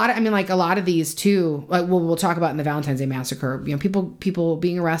 And a lot of these, too, like we'll talk about in the Valentine's Day Massacre, you know, people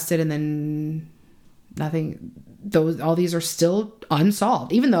being arrested and then nothing, all these are still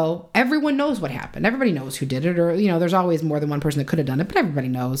unsolved, even though everyone knows what happened. Everybody knows who did it, or, you know, there's always more than one person that could have done it, but everybody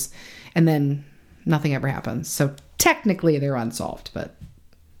knows. And then nothing ever happens. So technically they're unsolved, but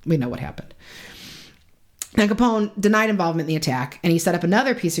we know what happened. Now, Capone denied involvement in the attack, and he set up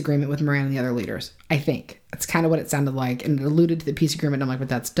another peace agreement with Moran and the other leaders. I think. That's kind of what it sounded like, and it alluded to the peace agreement. I'm like, but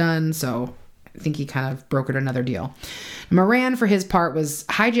that's done, so I think he kind of brokered another deal. Moran, for his part, was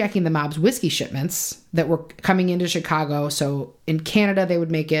hijacking the mob's whiskey shipments that were coming into Chicago. So in Canada, they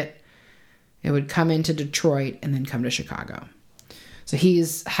would make it. It would come into Detroit and then come to Chicago. So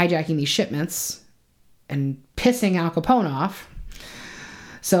he's hijacking these shipments and pissing Al Capone off.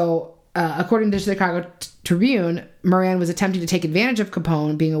 So according to the Chicago Tribune, Moran was attempting to take advantage of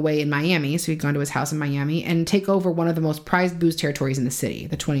Capone being away in Miami. So he'd gone to his house in Miami and take over one of the most prized booze territories in the city,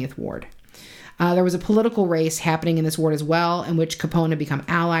 the 20th Ward. There was a political race happening in this ward as well, in which Capone had become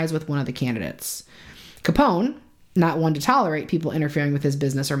allies with one of the candidates. Capone, not one to tolerate people interfering with his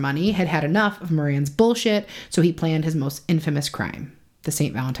business or money, had had enough of Moran's bullshit, so he planned his most infamous crime, the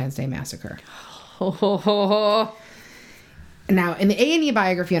St. Valentine's Day Massacre. Now, in the A&E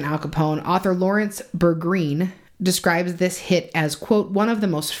biography on Al Capone, author Lawrence Bergreen describes this hit as, quote, one of the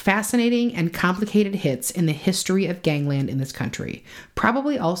most fascinating and complicated hits in the history of gangland in this country.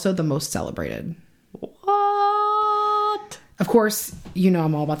 Probably also the most celebrated. What? Of course, you know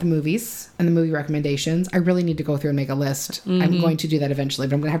I'm all about the movies and the movie recommendations. I really need to go through and make a list. Mm-hmm. I'm going to do that eventually,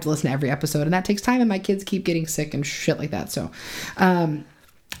 but I'm going to have to listen to every episode, and that takes time, and my kids keep getting sick and shit like that. So,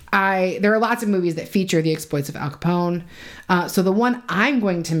 there are lots of movies that feature the exploits of Al Capone. So the one I'm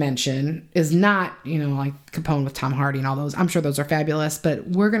going to mention is not, like Capone with Tom Hardy and all those. I'm sure those are fabulous, but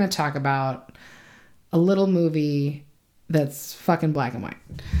we're going to talk about a little movie that's fucking black and white.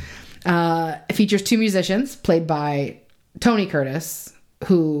 It features two musicians played by Tony Curtis,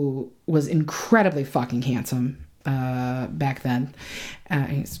 who was incredibly fucking handsome back then.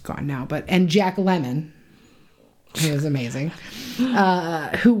 He's gone now, and Jack Lemmon. He was amazing.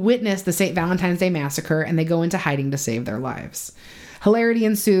 Who witnessed the St. Valentine's Day Massacre, and they go into hiding to save their lives. Hilarity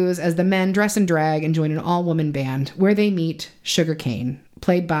ensues as the men dress in drag and join an all-woman band where they meet Sugar Cane,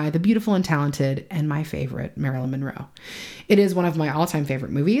 played by the beautiful and talented and my favorite Marilyn Monroe. It is one of my all-time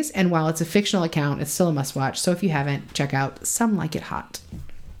favorite movies, and while it's a fictional account, it's still a must-watch. So if you haven't, check out Some Like It Hot.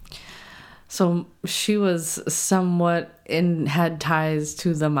 So she was somewhat had ties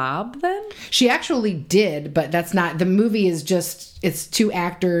to the mob then? She actually did, but that's not, the movie is just, it's two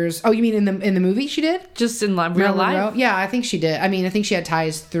actors. Oh, you mean in the movie she did? Just in real life? Yeah, I think she did. I mean, I think she had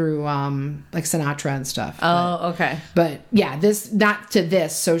ties through like Sinatra and stuff. Oh, okay. But yeah, not to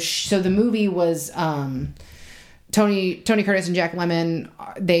this. So the movie was Tony Curtis and Jack Lemmon.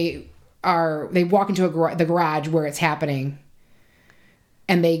 They walk into the garage where it's happening.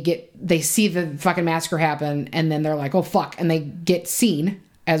 And they see the fucking massacre happen, and then they're like, oh, fuck. And they get seen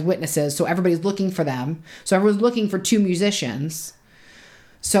as witnesses. So everybody's looking for them. So everyone's looking for two musicians.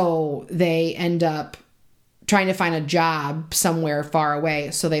 So they end up trying to find a job somewhere far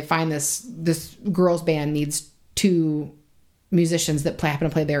away. So they find this girls' band needs two musicians that happen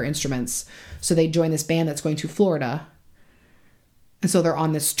to play their instruments. So they join this band that's going to Florida. And so they're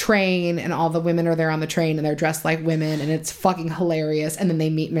on this train, and all the women are there on the train, and they're dressed like women, and it's fucking hilarious. And then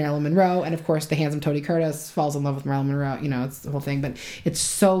they meet Marilyn Monroe, and of course the handsome Tony Curtis falls in love with Marilyn Monroe. It's the whole thing, but it's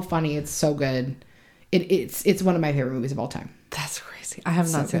so funny. It's so good. It's one of my favorite movies of all time. That's crazy. I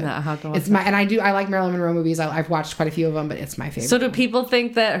have not seen that. I have to watch I like Marilyn Monroe movies. I've watched quite a few of them, but it's my favorite. So do people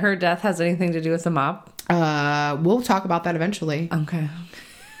think that her death has anything to do with the mob? We'll talk about that eventually. Okay.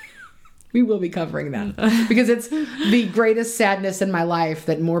 We will be covering that because it's the greatest sadness in my life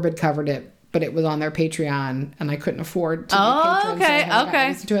that Morbid covered it, but it was on their Patreon and I couldn't afford to be patron, okay, so I got to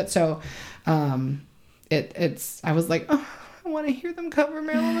listen to it. So, I was like, oh, I want to hear them cover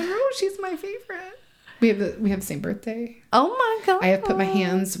Marilyn Monroe. She's my favorite. We have the same birthday. Oh my God. I have put my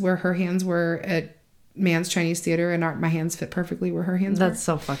hands where her hands were at Man's Chinese Theater, and my hands fit perfectly where her hands were. That's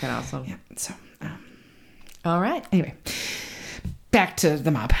so fucking awesome. Yeah. So, all right. Anyway. Back to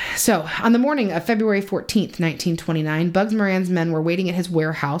the mob. So, on the morning of February 14th, 1929, Bugs Moran's men were waiting at his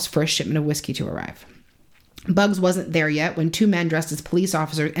warehouse for a shipment of whiskey to arrive. Bugs wasn't there yet when two men dressed as police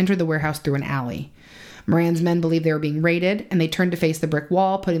officers entered the warehouse through an alley. Moran's men believed they were being raided, and they turned to face the brick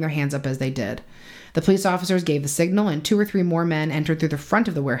wall, putting their hands up as they did. The police officers gave the signal, and 2 or 3 more men entered through the front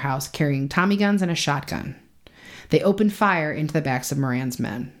of the warehouse, carrying Tommy guns and a shotgun. They opened fire into the backs of Moran's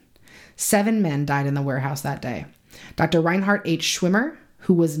men. 7 men died in the warehouse that day. Dr. Reinhard H. Schwimmer,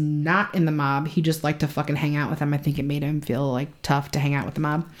 who was not in the mob, he just liked to fucking hang out with them. I think it made him feel like tough to hang out with the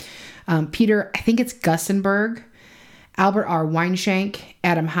mob. Peter, I think it's Gussenberg, Albert R. Weinshank,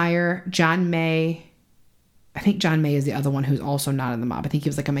 Adam Heyer, John May. I think John May is the other one who's also not in the mob. I think he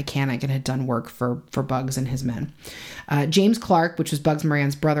was like a mechanic and had done work for Bugs and his men. James Clark, which was Bugs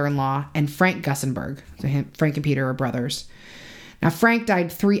Moran's brother-in-law, and Frank Gussenberg. So Frank and Peter are brothers. Now, Frank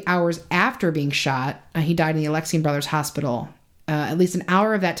died 3 hours after being shot. He died in the Alexian Brothers Hospital. At least an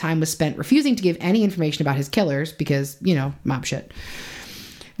hour of that time was spent refusing to give any information about his killers because, mob shit.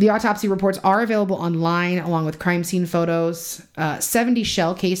 The autopsy reports are available online along with crime scene photos. 70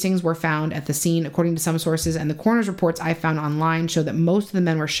 shell casings were found at the scene, according to some sources, and the coroner's reports I found online show that most of the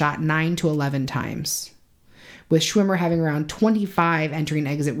men were shot 9 to 11 times, with Schwimmer having around 25 entry and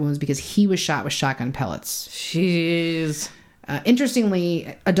exit wounds because he was shot with shotgun pellets. Jeez.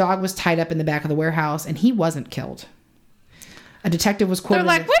 Interestingly, a dog was tied up in the back of the warehouse, and he wasn't killed. A detective was quoted. They're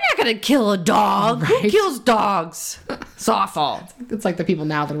like, we're not going to kill a dog. Right? Who kills dogs? It's awful. It's like the people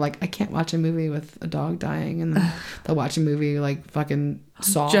now that are like, I can't watch a movie with a dog dying. And then they'll watch a movie like fucking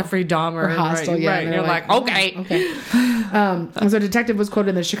Saw. Jeffrey Dahmer. Or Hostel. Right. Yeah, Right. You're like, okay. Okay. So a detective was quoted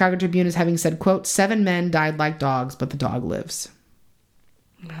in the Chicago Tribune as having said, quote, 7 men died like dogs, but the dog lives.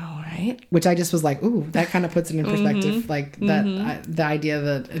 All right. Which I just was like, ooh, that kind of puts it in perspective. Like that, the idea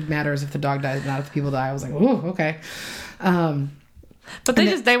that it matters if the dog dies, not if the people die. I was like, ooh, okay. But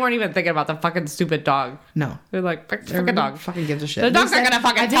they weren't even thinking about the fucking stupid dog. No. They're like, fucking dog. Fucking gives a shit. The dogs aren't going to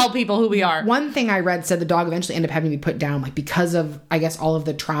fucking tell people who we are. One thing I read said the dog eventually ended up having to be put down, like because of, I guess, all of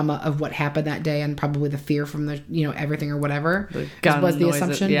the trauma of what happened that day and probably the fear from the, everything or whatever. The gun was the noises,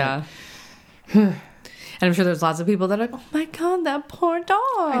 assumption. Yeah. And I'm sure there's lots of people that are like, oh my God, that poor dog.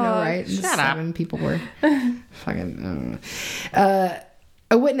 I know, right? Shut 7 up. people were fucking...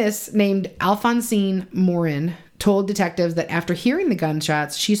 A witness named Alphonsine Morin told detectives that after hearing the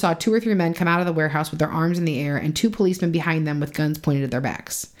gunshots, she saw 2 or 3 men come out of the warehouse with their arms in the air and 2 policemen behind them with guns pointed at their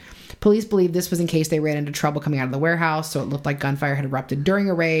backs. Police believe this was in case they ran into trouble coming out of the warehouse, so it looked like gunfire had erupted during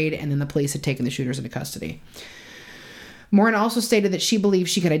a raid, and then the police had taken the shooters into custody. Morin also stated that she believed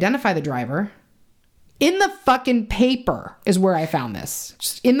she could identify the driver. In the fucking paper is where I found this.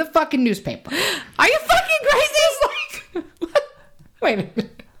 Just in the fucking newspaper. Are you fucking crazy? It's like, wait a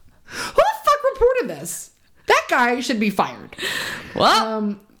minute. Who the fuck reported this? That guy should be fired.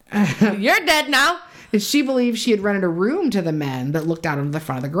 Well, you're dead now. She believes she had rented a room to the men that looked out into the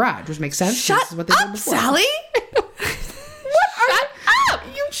front of the garage, which makes sense. Shut this is what they up, did before. Sally.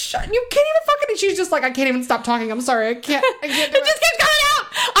 Shut up. You can't even fucking... She's just like, I can't even stop talking. I'm sorry. I can't do It just keeps coming out.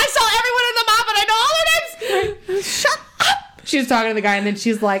 I saw everyone in the mob and I know all their names. Shut up. She was talking to the guy and then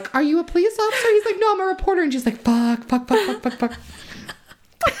she's like, are you a police officer? He's like, no, I'm a reporter. And she's like, fuck. What the fuck?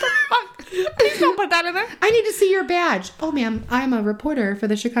 Please don't put that in there. I need to see your badge. Oh, ma'am, I'm a reporter for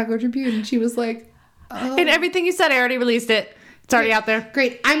the Chicago Tribune. And she was like, oh. And everything you said, I already released it. It's already out there.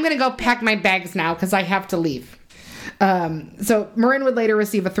 Great. I'm going to go pack my bags now because I have to leave. So Marin would later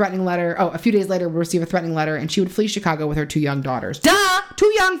receive a threatening letter. A few days later would receive a threatening letter, and she would flee Chicago with her 2 young daughters. Duh!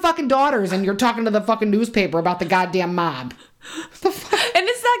 2 young fucking daughters, and you're talking to the fucking newspaper about the goddamn mob. And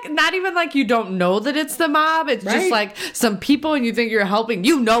it's like not even like you don't know that it's the mob. It's right? just like some people, and you think you're helping.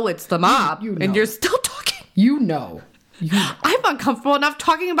 You know it's the mob, you know. and you're still talking. You know. I'm uncomfortable enough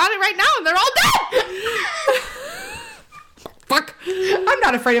talking about it right now, and they're all dead. Fuck. I'm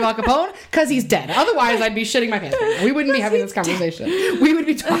not afraid of Al Capone because he's dead. Otherwise, I'd be shitting my pants right now. We wouldn't be having this conversation. We would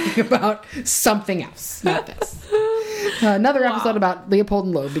be talking about something else, not this. Another episode about Leopold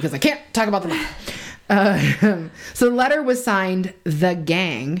and Loeb because I can't talk about the mob. So the letter was signed The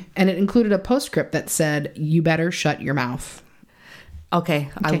Gang, and it included a postscript that said, you better shut your mouth. Okay.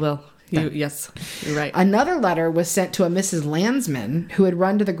 I will. Yes, you're right. Another letter was sent to a Mrs. Landsman who had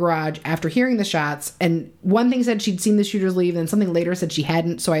run to the garage after hearing the shots. And one thing said she'd seen the shooters leave, and something later said she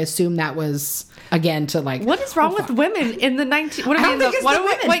hadn't. So I assume that was, again, to like... What is wrong with women in the 19... What, I don't think it's the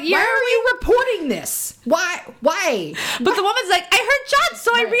women. What year Why are you reporting this? Why? But the woman's like, I heard shots,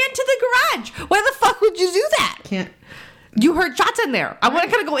 so I ran to the garage. Why the fuck would you do that? Can't... You heard shots in there. I'm not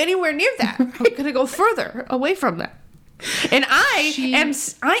going to go anywhere near that. I'm going to go further away from that. And I am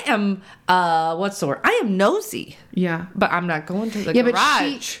what's the word? I am nosy. Yeah. But I'm not going to the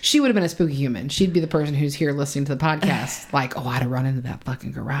garage. But she would have been a spooky human. She'd be the person who's here listening to the podcast. Like, oh, I'd have run into that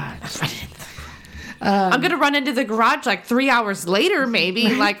fucking garage. I'm going to run into the garage like 3 hours later, maybe.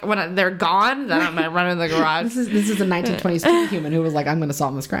 Right? Like when they're gone, then I'm going to run in the garage. This is a 1920s spooky human who was like, I'm going to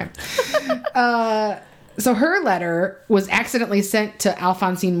solve this crime. So her letter was accidentally sent to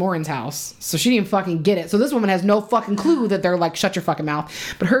Alphonsine Morin's house. So she didn't fucking get it. So this woman has no fucking clue that they're like, shut your fucking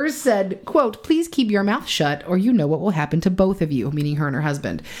mouth. But hers said, quote, please keep your mouth shut or you know what will happen to both of you, meaning her and her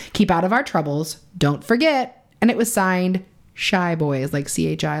husband. Keep out of our troubles. Don't forget. And it was signed Shy Boys, like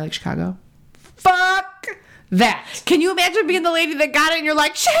CHI, like Chicago. Fuck that. Can you imagine being the lady that got it and you're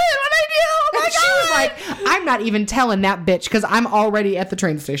like, shit, what'd I do? Oh my God. She was like, I'm not even telling that bitch because I'm already at the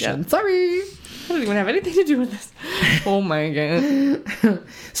train station. Yeah. Sorry. I don't even have anything to do with this. Oh my God.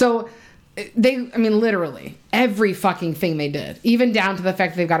 So literally every fucking thing they did, even down to the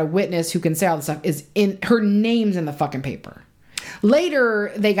fact that they've got a witness who can say all this stuff, is in her name's in the fucking paper.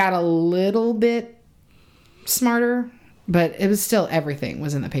 Later, they got a little bit smarter, but it was still, everything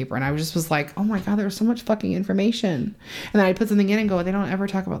was in the paper. And I was like, oh my God, there was so much fucking information. And then I put something in and go, they don't ever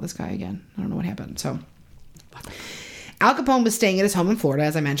talk about this guy again. I don't know what happened. So Al Capone was staying at his home in Florida,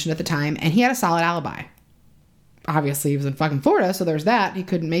 as I mentioned at the time, and he had a solid alibi. Obviously, he was in fucking Florida, so there's that. He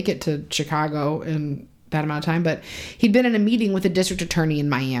couldn't make it to Chicago in that amount of time, but he'd been in a meeting with the district attorney in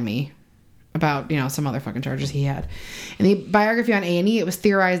Miami about, some other fucking charges he had. In the biography on A&E, it was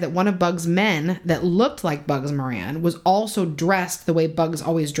theorized that one of Bugs' men that looked like Bugs Moran was also dressed the way Bugs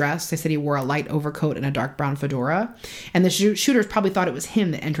always dressed. They said he wore a light overcoat and a dark brown fedora, and the shooters probably thought it was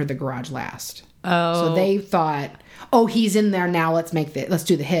him that entered the garage last. Oh. So they thought, oh, he's in there now, let's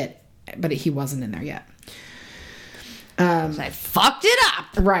do the hit. But he wasn't in there yet. I fucked it up.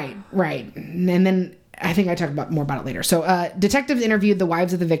 Right. And then I think I talk more about it later. So detectives interviewed the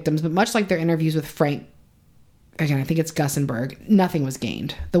wives of the victims, but much like their interviews with Frank, again, I think it's Gussenberg, nothing was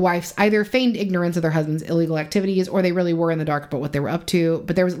gained. The wives either feigned ignorance of their husband's illegal activities, or they really were in the dark about what they were up to.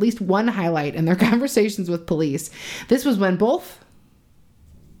 But there was at least one highlight in their conversations with police. This was when both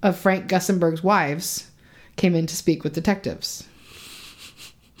of Frank Gussenberg's wives came in to speak with detectives.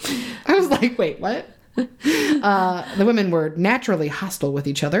 I was like, wait, what? The women were naturally hostile with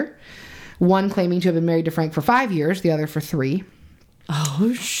each other. One claiming to have been married to Frank for 5 years, the other for 3.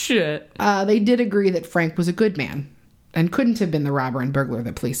 Oh, shit. They did agree that Frank was a good man and couldn't have been the robber and burglar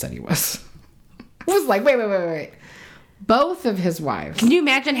that police said he was. I was like, wait. Both of his wives. Can you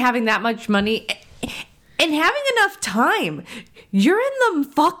imagine having that much money and having enough time? You're in the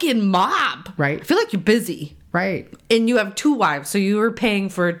fucking mob. Right. I feel like you're busy. Right. And you have 2 wives, so you were paying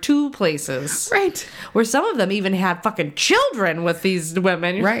for 2 places. Right. Where some of them even had fucking children with these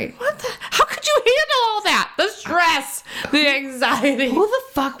women. You're right. Like, what the? How could you handle all that? The stress, the anxiety. Who the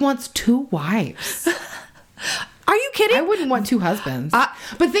fuck wants 2 wives? Are you kidding? I wouldn't want 2 husbands. But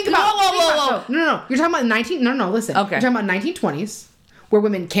think about... Whoa. No. You're talking about No, listen. Okay. You're talking about 1920s, where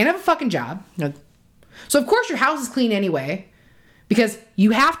women can't have a fucking job. No. So, of course, your house is clean anyway. Because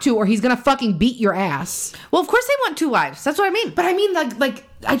you have to, or he's gonna fucking beat your ass. Well, of course they want 2 wives. That's what I mean. But I mean, like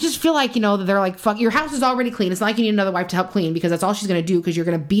I just feel like, that they're like, fuck, your house is already clean. It's not like you need another wife to help clean, because that's all she's gonna do, because you're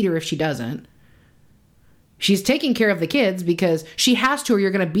gonna beat her if she doesn't. She's taking care of the kids because she has to, or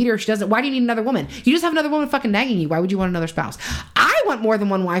you're gonna beat her if she doesn't. Why do you need another woman? You just have another woman fucking nagging you. Why would you want another spouse? I want more than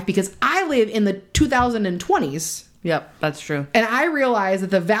one wife because I live in the 2020s. Yep, that's true. And I realize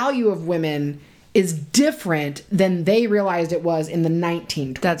that the value of women is different than they realized it was in the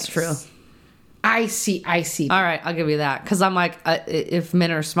 1920s. That's true. I see. All right, I'll give you that. Because I'm like, if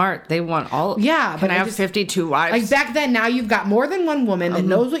men are smart, they want all... Yeah, but I have 52 wives? Like, back then, now you've got more than one woman that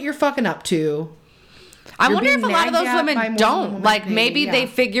knows what you're fucking up to. I wonder if a lot of those women don't. Like, maybe they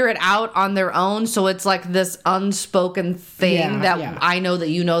figure it out on their own, so it's like this unspoken thing that I know that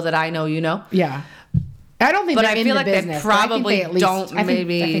you know that I know you know. Yeah. I don't think but they're I in feel the like business, they probably I don't. I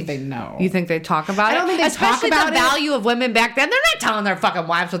think they know. You think they talk about it? I don't think they Especially talk about the value of women back then. They're not telling their fucking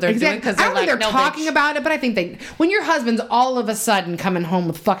wives what they're doing because I don't think they're no, talking bitch. about it, but I think when your husband's all of a sudden coming home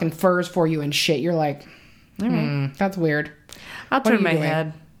with fucking furs for you and shit, you're like, that's weird. I'll turn my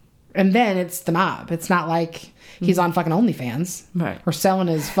head. And then it's the mob. It's not like he's on fucking OnlyFans or selling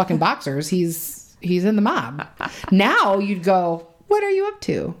his fucking boxers. He's in the mob. Now you'd go, what are you up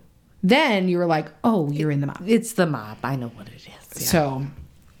to? Then you were like, oh, you're in the mob. It's the mob. I know what it is. Yeah. So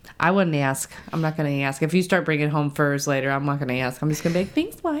I wouldn't ask. I'm not going to ask. If you start bringing home furs later, I'm not going to ask. I'm just going to be like,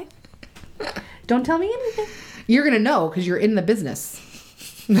 thanks, why? Don't tell me anything. You're going to know because you're in the business.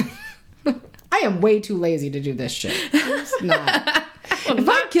 I am way too lazy to do this shit. It's not. If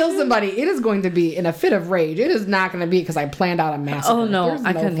I kill somebody, it is going to be in a fit of rage. It is not going to be because I planned out a massacre. Oh, no.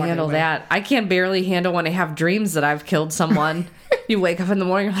 I couldn't handle that. I can barely handle when I have dreams that I've killed someone. You wake up in the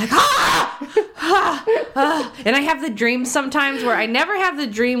morning, you're like, and I have the dream sometimes where I never have the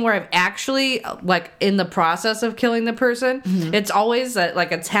dream where I've actually, like, in the process of killing the person. Mm-hmm. It's always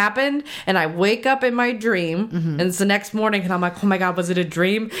like it's happened, and I wake up in my dream, and it's the next morning, and I'm like, oh my God, was it a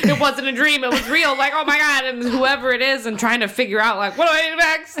dream? It wasn't a dream, it was real. Like, oh my God, and whoever it is, and trying to figure out, like, what do I do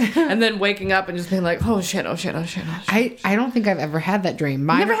next? And then waking up and just being like, oh shit. I don't think I've ever had that dream.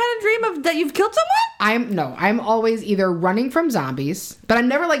 You never had a dream of that you've killed someone? I'm always either running from zombies, but I'm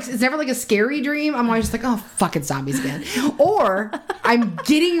never like, it's never like a scary dream. I'm always just like, oh, fucking zombies again. Or I'm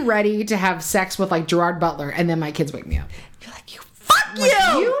getting ready to have sex with like Gerard Butler, and then my kids wake me up. You're like, you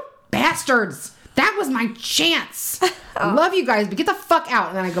bastards. That was my chance. I love you guys, but get the fuck out.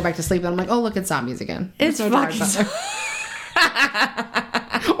 And then I go back to sleep, and I'm like, oh, look, it's zombies again. It's fucking...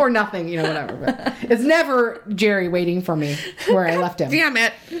 or nothing, whatever. But it's never Jerry waiting for me where I left him. Damn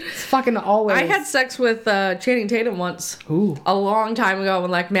it. It's fucking always. I had sex with Channing Tatum once. Ooh. A long time ago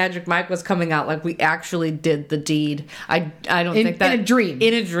when Magic Mike was coming out. We actually did the deed. I don't think that. In a dream.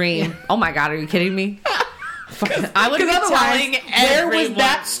 In a dream. Yeah. Oh my God, are you kidding me? I would be telling there was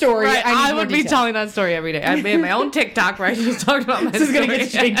that story. Right, I would be telling that story every day. I made my own TikTok where I just talked about my story. This is going to get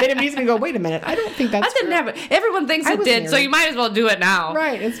Channing Tatum. He's going to go, wait a minute. I don't think that's I didn't have it. Everyone thinks it did, so you might as well do it now.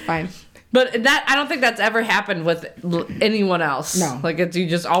 Right, it's fine. But I don't think that's ever happened with anyone else. No. You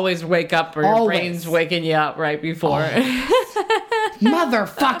just always wake up or your brain's waking you up right before.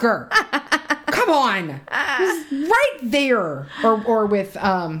 Motherfucker. Come on. It was right there. Or with,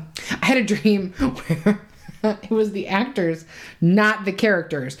 I had a dream where it was the actors, not the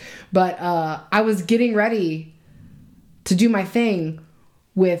characters. But I was getting ready to do my thing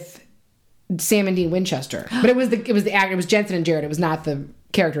with Sam and Dean Winchester. But it was the actor. It was Jensen and Jared. It was not the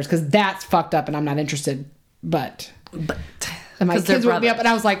characters, because that's fucked up and I'm not interested. But and my kids woke me up and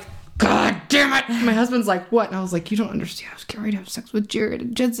I was like, God damn it. My husband's like, what? And I was like, you don't understand. I was getting ready to have sex with Jared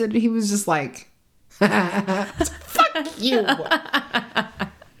and Jensen. And he was just like, fuck you.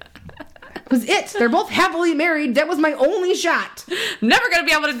 Was it. They're both happily married. That was my only shot. Never gonna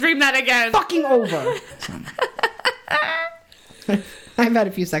be able to dream that again. Fucking over. I've had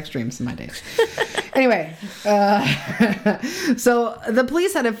a few sex dreams in my days. Anyway, so the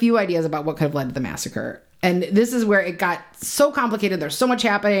police had a few ideas about what could have led to the massacre. And this is where it got so complicated. There's so much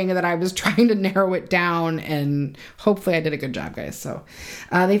happening that I was trying to narrow it down, and hopefully I did a good job, guys. So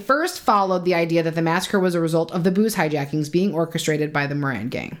they first followed the idea that the massacre was a result of the booze hijackings being orchestrated by the Moran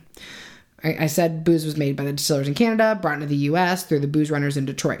gang. I said booze was made by the distillers in Canada, brought into the U.S. through the booze runners in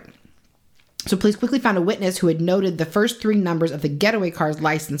Detroit. So police quickly found a witness who had noted the first three numbers of the getaway car's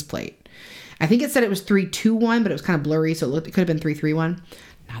license plate. I think it said it was 321, but it was kind of blurry, so it could have been 331.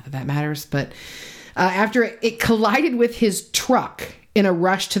 Not that matters, but after it collided with his truck in a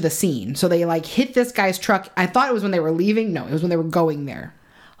rush to the scene. So they hit this guy's truck. I thought it was when they were leaving. No, it was when they were going there.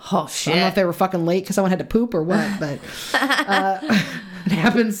 Oh, shit. I don't know if they were fucking late because someone had to poop or what, but it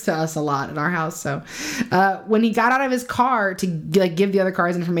happens to us a lot in our house. So when he got out of his car to give the other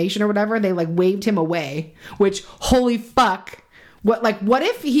cars information or whatever, they waved him away, which, holy fuck. What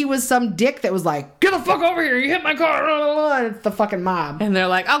if he was some dick that was like, get the fuck over here, you hit my car, and it's the fucking mob. And they're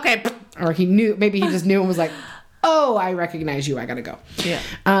like, okay. Or maybe he just knew and was like, oh, I recognize you, I gotta go. Yeah.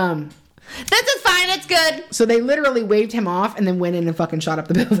 This is fine, it's good. So they literally waved him off and then went in and fucking shot up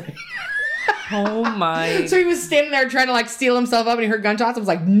the building. Oh my. So he was standing there trying to steal himself up and he heard gunshots and was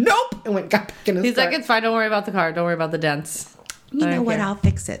like, nope, and got back in his He's car. like, it's fine, don't worry about the car, don't worry about the dents. You know what, I'll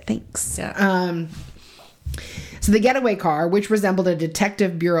fix it, thanks. Yeah. So the getaway car, which resembled a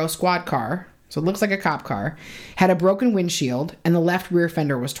detective bureau squad car, so it looks like a cop car, had a broken windshield and the left rear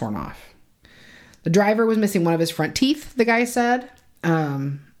fender was torn off. The driver was missing one of his front teeth, the guy said.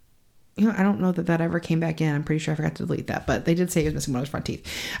 I don't know that ever came back in. I'm pretty sure I forgot to delete that, but they did say he was missing one of his front teeth.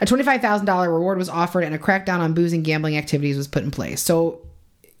 A $25,000 reward was offered and a crackdown on booze and gambling activities was put in place. So,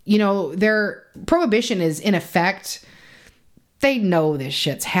 their prohibition is in effect. They know this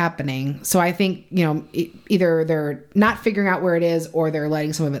shit's happening. So I think, either they're not figuring out where it is or they're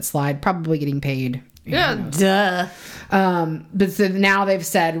letting some of it slide, probably getting paid. Yeah, duh. But so now they've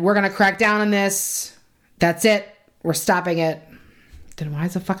said, we're going to crack down on this. That's it. We're stopping it. Then why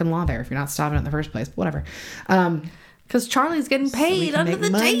is the fucking law there if you're not stopping it in the first place? Whatever. Because Charlie's getting paid under the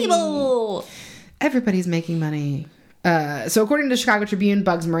table. Everybody's making money. So according to the Chicago Tribune,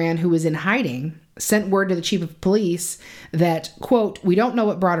 Bugs Moran, who was in hiding, sent word to the chief of police that, quote, we don't know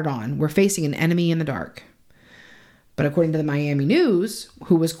what brought it on. We're facing an enemy in the dark. But according to the Miami News,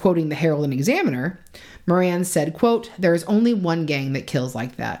 who was quoting the Herald and Examiner, Moran said, quote, there is only one gang that kills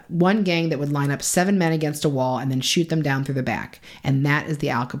like that. One gang that would line up 7 men against a wall and then shoot them down through the back. And that is the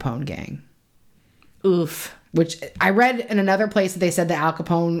Al Capone gang. Oof. Which I read in another place that they said that Al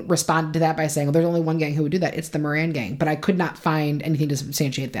Capone responded to that by saying, well, there's only one gang who would do that. It's the Moran gang. But I could not find anything to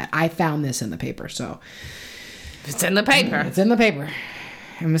substantiate that. I found this in the paper, so. It's in the paper. It's in the paper.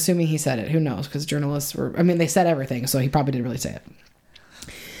 I'm assuming he said it. Who knows? Because journalists they said everything, so he probably didn't really say it.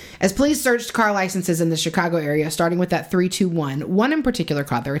 As police searched car licenses in the Chicago area, starting with that 321, one in particular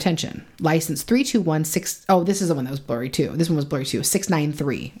caught their attention. License 3216. Oh, this is the one that was blurry too. This one was blurry too.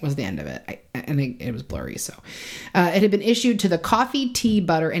 693 was the end of it. And it was blurry, so. It had been issued to the Coffee, Tea,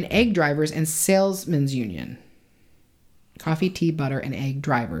 Butter, and Egg Drivers and Salesmen's Union. Coffee, Tea, Butter, and Egg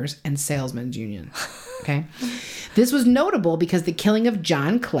Drivers and Salesmen's Union. Okay? This was notable because the killing of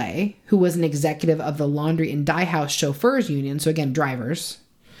John Clay, who was an executive of the Laundry and Dye House Chauffeurs Union, so again, drivers,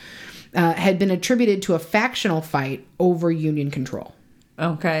 had been attributed to a factional fight over union control.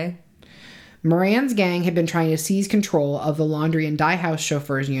 Okay. Moran's gang had been trying to seize control of the Laundry and Dye House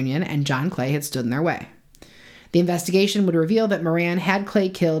Chauffeurs Union, and John Clay had stood in their way. The investigation would reveal that Moran had Clay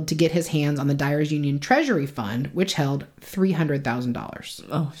killed to get his hands on the Dyers Union Treasury Fund, which held $300,000.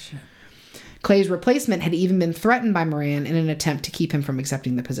 Oh, shit. Clay's replacement had even been threatened by Moran in an attempt to keep him from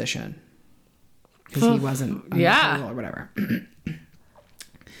accepting the position. Because he wasn't on the payroll or whatever.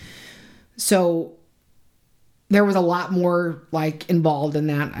 So there was a lot more involved in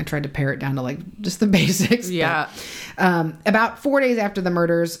that. I tried to pare it down to just the basics. Yeah. But, about 4 days after the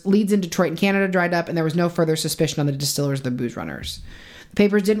murders, leads in Detroit and Canada dried up, and there was no further suspicion on the distillers or the booze runners. The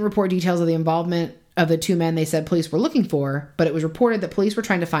papers didn't report details of the involvement of the two men they said police were looking for, but it was reported that police were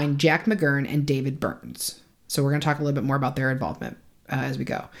trying to find Jack McGurn and David Burns. So we're going to talk a little bit more about their involvement as we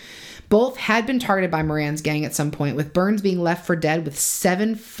go. Both had been targeted by Moran's gang at some point, with Burns being left for dead with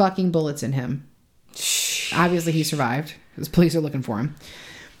 7 fucking bullets in him. Obviously, he survived, because police are looking for him.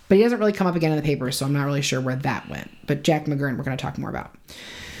 But he doesn't really come up again in the papers, so I'm not really sure where that went. But Jack McGurn, we're going to talk more about.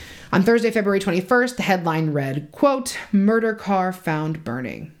 On Thursday, February 21st, the headline read, quote, "Murder car found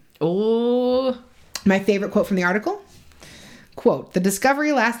burning." Oh. My favorite quote from the article, quote, "The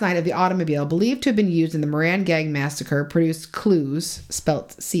discovery last night of the automobile believed to have been used in the Moran Gang massacre produced clues,"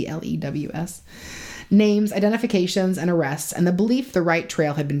 spelt C-L-E-W-S, "names, identifications, and arrests, and the belief the right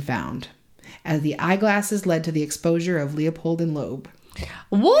trail had been found, as the eyeglasses led to the exposure of Leopold and Loeb."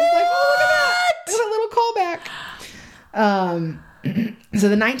 What? It's a little callback. So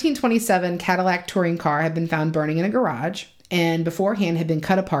the 1927 Cadillac touring car had been found burning in a garage, and beforehand had been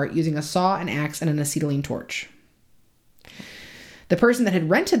cut apart using a saw, an axe, and an acetylene torch. The person that had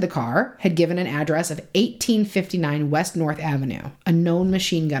rented the car had given an address of 1859 West North Avenue, a known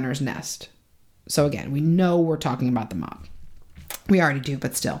machine gunner's nest. So again, we know we're talking about the mob. We already do,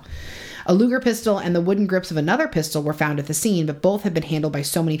 but still. A Luger pistol and the wooden grips of another pistol were found at the scene, but both had been handled by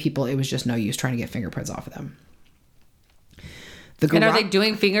so many people it was just no use trying to get fingerprints off of them. And are they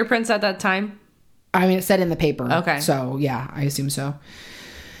doing fingerprints at that time? I mean, it said in the paper. Okay. So, yeah, I assume so.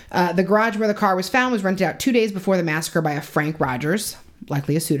 The garage where the car was found was rented out 2 days before the massacre by a Frank Rogers,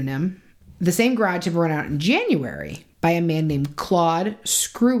 likely a pseudonym. The same garage had been run out in January by a man named Claude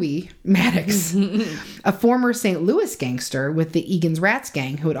Screwy Maddox, a former St. Louis gangster with the Egan's Rats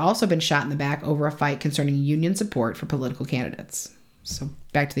gang, who had also been shot in the back over a fight concerning union support for political candidates. So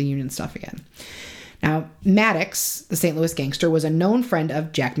back to the union stuff again. Now, Maddox, the St. Louis gangster, was a known friend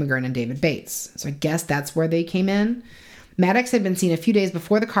of Jack McGurn and David Bates. So I guess that's where they came in. Maddox had been seen a few days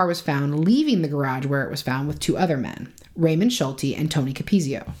before the car was found, leaving the garage where it was found with 2 other men, Raymond Schulte and Tony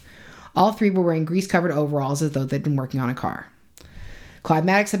Capizio. All 3 were wearing grease-covered overalls as though they'd been working on a car. Clive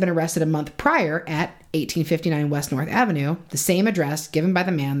Maddox had been arrested a month prior at 1859 West North Avenue, the same address given by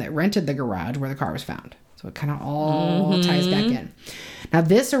the man that rented the garage where the car was found. So it kind of all ties back in. Now,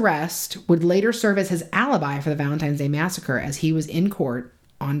 this arrest would later serve as his alibi for the Valentine's Day massacre, as he was in court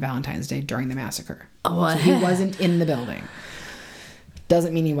on Valentine's Day during the massacre. Oh, so he wasn't in the building.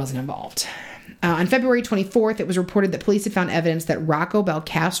 Doesn't mean he wasn't involved. On February 24th, it was reported that police had found evidence that Rocco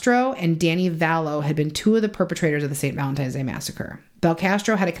Belcastro and Danny Vallow had been 2 of the perpetrators of the St. Valentine's Day massacre.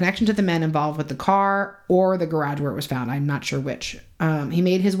 Belcastro had a connection to the men involved with the car or the garage where it was found. I'm not sure which. He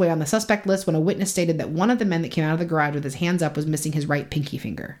made his way on the suspect list when a witness stated that one of the men that came out of the garage with his hands up was missing his right pinky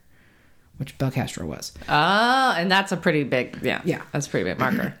finger, which Belcastro was. Oh, and that's a pretty big, yeah, that's a pretty big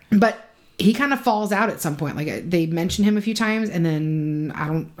marker. But he kind of falls out at some point. They mention him a few times, and then I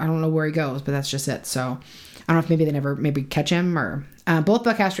don't know where he goes, but that's just it. So I don't know if maybe they never catch him or. Both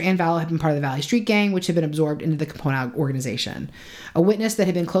Belcastro and Vallow had been part of the Valley Street Gang, which had been absorbed into the Capone organization. A witness that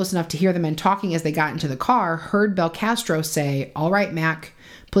had been close enough to hear the men talking as they got into the car heard Belcastro say, "All right, Mac."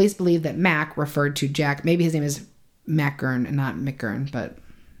 Police believe that Mac referred to Jack. Maybe his name is Mac Gurn and not McGurn, but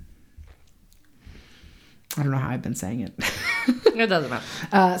I don't know how I've been saying it. It doesn't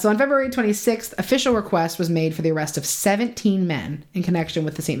matter. So on February 26th, official request was made for the arrest of 17 men in connection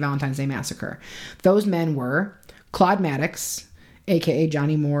with the St. Valentine's Day massacre. Those men were Claude Maddox, a.k.a.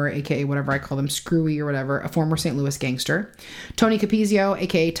 Johnny Moore, a.k.a. whatever I call them, Screwy or whatever, a former St. Louis gangster. Tony Capizio,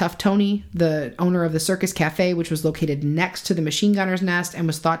 a.k.a. Tough Tony, the owner of the Circus Cafe, which was located next to the machine gunner's nest and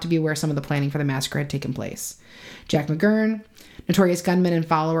was thought to be where some of the planning for the massacre had taken place. Jack McGurn, notorious gunman and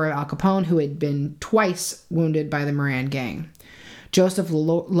follower of Al Capone, who had been twice wounded by the Moran gang. Joseph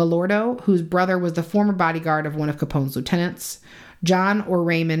Lalordo, whose brother was the former bodyguard of one of Capone's lieutenants. John or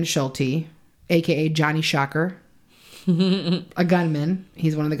Raymond Schulte, a.k.a. Johnny Shocker, a gunman.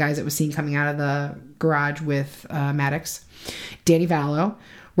 He's one of the guys that was seen coming out of the garage with Maddox. Danny Vallow,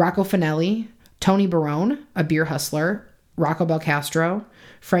 Rocco Finelli, Tony Barone, a beer hustler, Rocco Belcastro,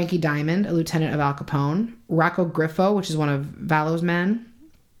 Frankie Diamond, a lieutenant of Al Capone, Rocco Griffo, which is one of Vallow's men,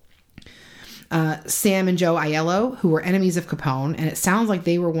 Sam and Joe Aiello, who were enemies of Capone, and it sounds like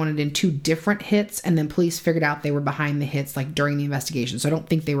they were wanted in 2 different hits, and then police figured out they were behind the hits like during the investigation. So I don't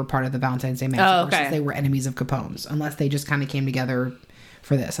think they were part of the Valentine's Day Massacre. Okay. They were enemies of Capone's, unless they just kind of came together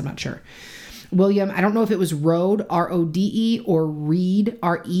for this. I'm not sure. William, I don't know if it was Rode, R-O-D-E, or Reed,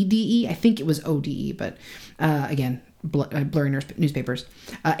 R-E-D-E. I think it was O-D-E, but again, blurry newspapers.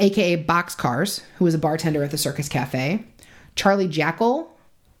 A.K.A. Boxcars, who was a bartender at the Circus Cafe. Charlie Jackal,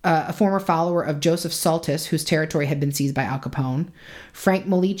 a former follower of Joseph Saltis, whose territory had been seized by Al Capone. Frank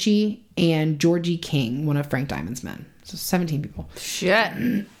Malici, and Georgie King, one of Frank Diamond's men. So 17 people.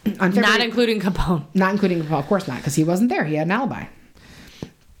 Shit. Not including Capone. Not including Capone, of course not, because he wasn't there. He had an alibi.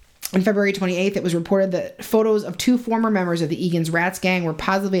 On February 28th, it was reported that photos of 2 former members of the Egan's Rats gang were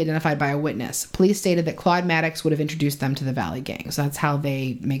positively identified by a witness. Police stated that Claude Maddox would have introduced them to the Valley gang, so that's how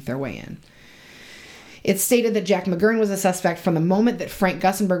they make their way in. It's stated that Jack McGurn was a suspect from the moment that Frank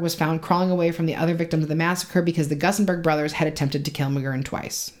Gussenberg was found crawling away from the other victims of the massacre because the Gussenberg brothers had attempted to kill McGurn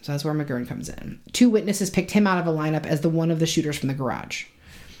twice. So that's where McGurn comes in. 2 witnesses picked him out of a lineup as the one of the shooters from the garage.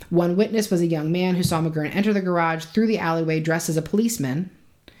 One witness was a young man who saw McGurn enter the garage through the alleyway dressed as a policeman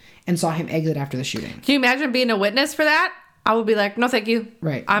and saw him exit after the shooting. Can you imagine being a witness for that? I would be like, no, thank you.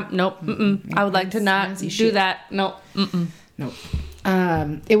 Right. Nope. Mm-mm. I would like to not do that. Nope. Mm-mm. Nope.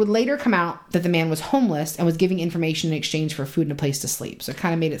 It would later come out that the man was homeless and was giving information in exchange for food and a place to sleep. So it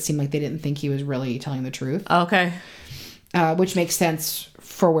kind of made it seem like they didn't think he was really telling the truth. Okay. Which makes sense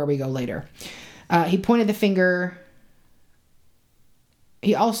for where we go later. He pointed the finger...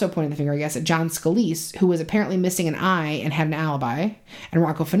 He also pointed the finger, I guess, at John Scalise, who was apparently missing an eye and had an alibi, and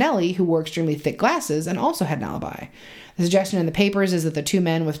Rocco Finelli, who wore extremely thick glasses and also had an alibi. The suggestion in the papers is that the 2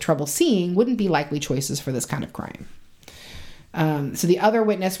 men with trouble seeing wouldn't be likely choices for this kind of crime. So the other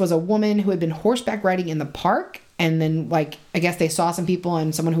witness was a woman who had been horseback riding in the park, and then, like, I guess they saw some people,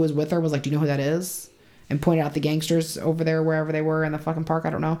 and someone who was with her was like, do you know who that is? And pointed out the gangsters over there, wherever they were in the fucking park,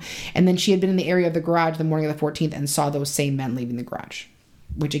 I don't know. And then she had been in the area of the garage the morning of the 14th and saw those same men leaving the garage.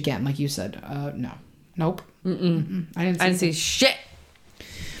 Which, again, like you said, no. Nope. Mm-mm. I didn't see shit.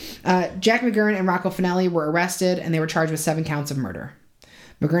 Jack McGurn and Rocco Finelli were arrested, and they were charged with 7 counts of murder.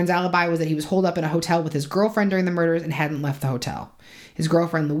 McGurn's alibi was that he was holed up in a hotel with his girlfriend during the murders and hadn't left the hotel. His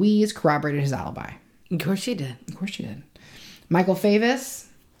girlfriend, Louise, corroborated his alibi. Of course she did. Of course she did. Michael Favis,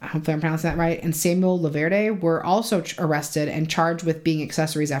 hopefully I'm pronouncing that right, and Samuel Laverde were also arrested and charged with being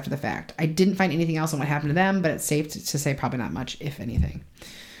accessories after the fact. I didn't find anything else on what happened to them, but it's safe to say probably not much, if anything.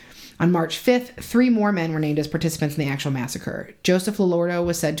 On March 5th, 3 more men were named as participants in the actual massacre. Joseph Lolordo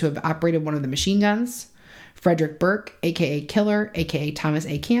was said to have operated one of the machine guns. Frederick Burke, a.k.a. Killer, a.k.a. Thomas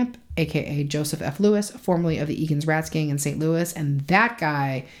A. Camp, a.k.a. Joseph F. Lewis, formerly of the Egan's Rats gang in St. Louis, and that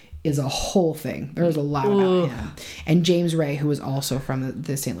guy is a whole thing. There's a lot about him. And James Ray, who was also from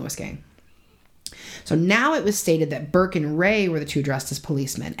the St. Louis gang. So now it was stated that Burke and Ray were the 2 dressed as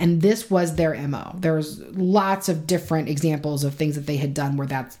policemen, and this was their MO. There was lots of different examples of things that they had done where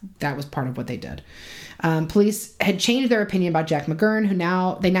that was part of what they did. Police had changed their opinion about Jack McGurn,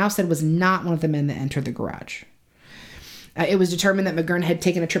 who they now said was not one of the men that entered the garage. It was determined that McGurn had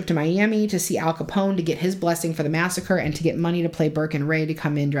taken a trip to Miami to see Al Capone to get his blessing for the massacre and to get money to play Burke and Ray to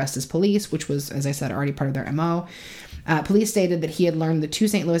come in dressed as police, which was, as I said, already part of their MO. Police stated that he had learned the 2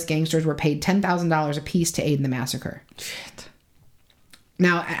 St. Louis gangsters were paid $10,000 apiece to aid in the massacre. Shit.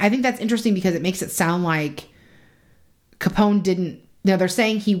 Now, I think that's interesting because it makes it sound like Capone didn't... Now, they're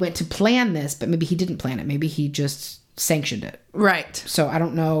saying he went to plan this, but maybe he didn't plan it. Maybe he just sanctioned it. Right. So I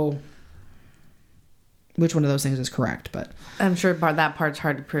don't know which one of those things is correct, but... I'm sure that part's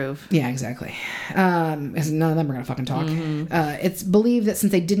hard to prove. Yeah, exactly. None of them are going to fucking talk. It's believed that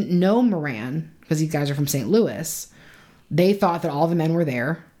since they didn't know Moran, because these guys are from St. Louis... They thought that all the men were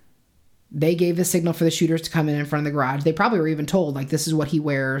there. They gave the signal for the shooters to come in front of the garage. They probably were even told, like, this is what he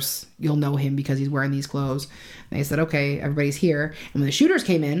wears. You'll know him because he's wearing these clothes. And they said, okay, everybody's here. And when the shooters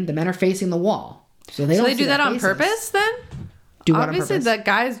came in, the men are facing the wall. So they do that on purpose then? Do what Obviously, on purpose? the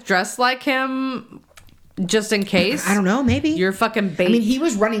guys dressed like him just in case. I don't know, maybe. You're fucking bait. I mean, he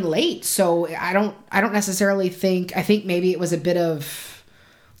was running late, so I don't necessarily think... I think maybe it was a bit of...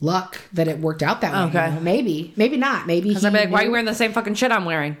 luck that it worked out that way. Okay. You know? Maybe not. Maybe because I'd be like, why are you wearing the same fucking shit I'm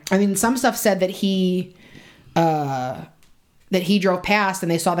wearing? I mean, some stuff said that he drove past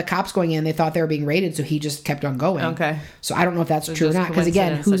and they saw the cops going in. They thought they were being raided, so he just kept on going. Okay. So I don't know if that's true or not. Because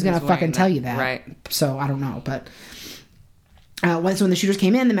again, who's gonna fucking tell you that? Right. So I don't know. But when the shooters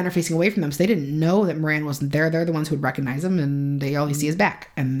came in, the men are facing away from them, so they didn't know that Moran wasn't there. They're the ones who would recognize him, and they only see his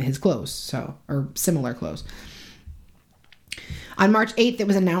back and his clothes, or similar clothes. On March 8th, it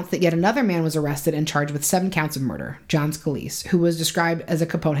was announced that yet another man was arrested and charged with 7 counts of murder, John Scalise, who was described as a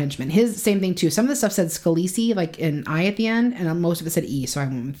Capone henchman. His same thing, too. Some of the stuff said Scalise, like an I at the end, and most of it said E, so I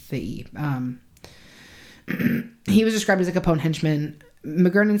went with the E. He was described as a Capone henchman.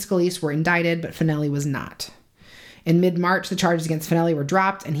 McGurn and Scalise were indicted, but Finelli was not. In mid-March, the charges against Finelli were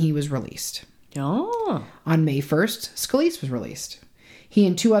dropped, and he was released. Oh. On May 1st, Scalise was released. He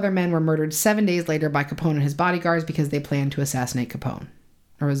and 2 other men were murdered 7 days later by Capone and his bodyguards because they planned to assassinate Capone.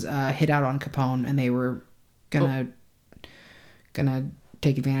 There was a hit out on Capone, and they were gonna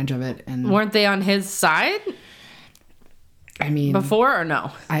take advantage of it. And weren't they on his side? I mean, before or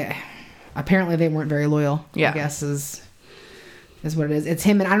no? Apparently they weren't very loyal. Yeah, I guess is what it is. It's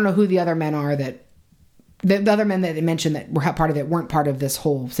him, and I don't know who the other men are that. The other men that they mentioned that were part of it weren't part of this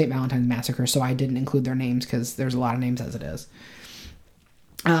whole St. Valentine's Massacre, so I didn't include their names because there's a lot of names as it is.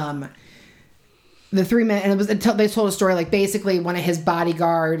 The 3 men, and they told a story like basically one of his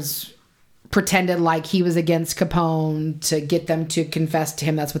bodyguards pretended like he was against Capone to get them to confess to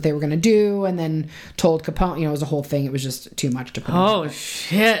him that's what they were going to do, and then told Capone, it was a whole thing. It was just too much to put. Oh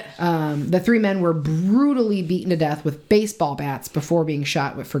shit! The 3 men were brutally beaten to death with baseball bats before being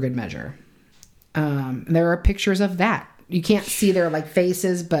shot for good measure. There are pictures of that. You can't see their like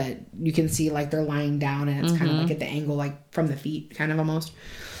faces, but you can see like they're lying down, and it's kind of like at the angle, like from the feet, kind of almost.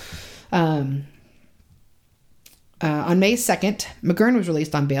 On May 2nd, McGurn was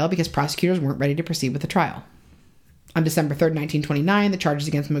released on bail because prosecutors weren't ready to proceed with the trial. On December 3rd, 1929, the charges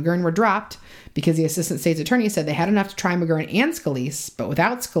against McGurn were dropped because the assistant state's attorney said they had enough to try McGurn and Scalise, but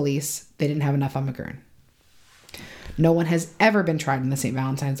without Scalise, they didn't have enough on McGurn. No one has ever been tried in the St.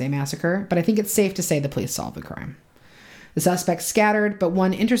 Valentine's Day Massacre, but I think it's safe to say the police solved the crime. The suspects scattered, but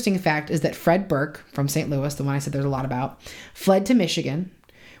one interesting fact is that Fred Burke, from St. Louis, the one I said there's a lot about, fled to Michigan,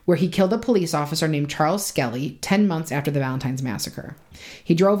 where he killed a police officer named Charles Skelly 10 months after the Valentine's Massacre.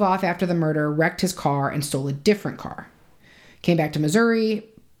 He drove off after the murder, wrecked his car, and stole a different car. Came back to Missouri,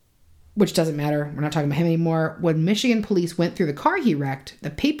 which doesn't matter. We're not talking about him anymore. When Michigan police went through the car he wrecked, the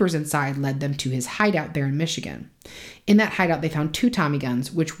papers inside led them to his hideout there in Michigan. In that hideout, they found 2 Tommy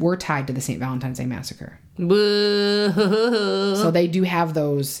guns, which were tied to the St. Valentine's Day Massacre. So they do have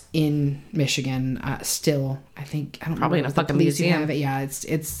those in Michigan still. I think I don't probably in a fucking museum. Yeah,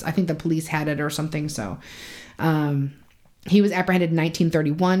 it's. I think the police had it or something. So, he was apprehended in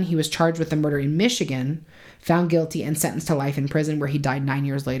 1931. He was charged with the murder in Michigan, found guilty, and sentenced to life in prison, where he died 9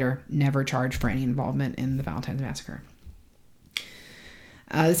 years later. Never charged for any involvement in the Valentine's Massacre.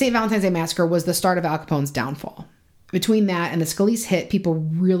 The St. Valentine's Day Massacre was the start of Al Capone's downfall. Between that and the Scalise hit, people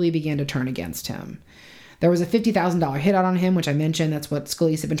really began to turn against him. There was a $50,000 hit out on him, which I mentioned. That's what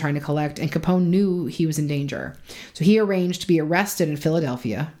Scalise had been trying to collect, and Capone knew he was in danger. So he arranged to be arrested in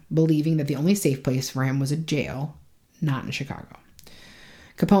Philadelphia, believing that the only safe place for him was a jail, not in Chicago.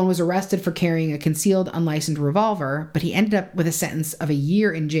 Capone was arrested for carrying a concealed, unlicensed revolver, but he ended up with a sentence of a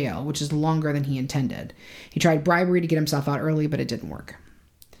year in jail, which is longer than he intended. He tried bribery to get himself out early, but it didn't work.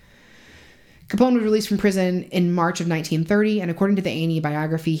 Capone was released from prison in March of 1930, and according to the A&E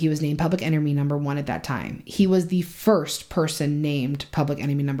biography, he was named Public Enemy No. 1 at that time. He was the first person named Public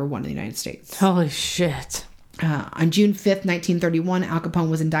Enemy No. 1 in the United States. Holy shit. On June 5th, 1931, Al Capone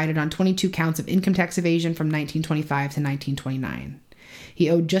was indicted on 22 counts of income tax evasion from 1925 to 1929. He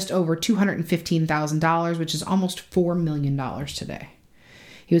owed just over $215,000, which is almost $4 million today.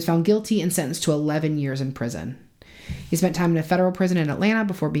 He was found guilty and sentenced to 11 years in prison. He spent time in a federal prison in Atlanta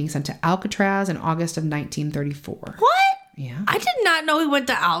before being sent to Alcatraz in August of 1934. What? Yeah. I did not know he went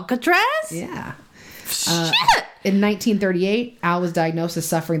to Alcatraz. Yeah. Shit. In 1938, Al was diagnosed as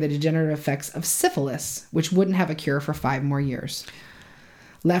suffering the degenerative effects of syphilis, which wouldn't have a cure for 5 more years.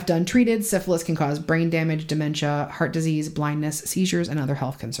 Left untreated, syphilis can cause brain damage, dementia, heart disease, blindness, seizures, and other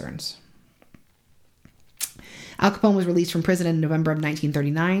health concerns. Al Capone was released from prison in November of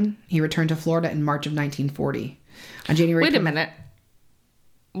 1939. He returned to Florida in March of 1940. On January. Wait a minute.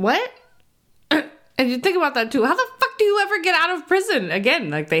 What? And you think about that too. How the fuck do you ever get out of prison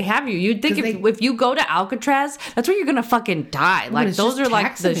again? Like they have you. You'd think if you go to Alcatraz, that's where you're gonna fucking die. Like those are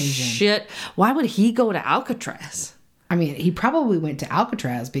like the shit. Why would he go to Alcatraz? I mean, he probably went to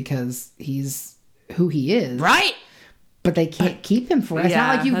Alcatraz because he's who he is, right? But they can't keep him for it. It's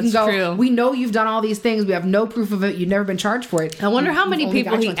not like you can go, true. We know you've done all these things. We have no proof of it. You've never been charged for it. I wonder how many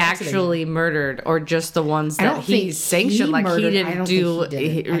people he actually murdered, or just the ones that he sanctioned. Like he didn't do. I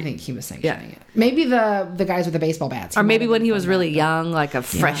think he was sanctioning it. Maybe the guys with the baseball bats. Or maybe when he was really young, like a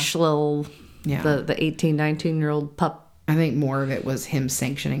fresh little, the 18, 19-year-old pup. I think more of it was him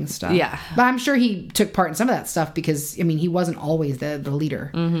sanctioning stuff. Yeah. But I'm sure he took part in some of that stuff because, I mean, he wasn't always the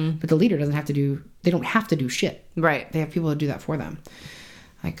leader. Mm-hmm. But the leader doesn't have to do... They don't have to do shit. Right. They have people to do that for them.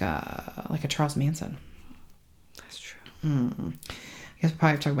 Like a Charles Manson. That's true. I guess we'll probably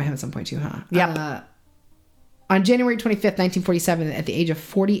have to talk about him at some point too, huh? Yep. On January 25th, 1947, at the age of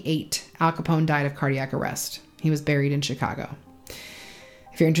 48, Al Capone died of cardiac arrest. He was buried in Chicago.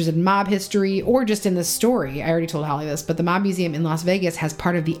 If you're interested in mob history or just in this story, I already told Holly this, but the Mob Museum in Las Vegas has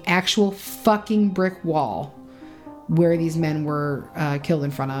part of the actual fucking brick wall where these men were killed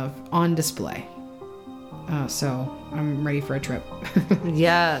in front of on display. So I'm ready for a trip.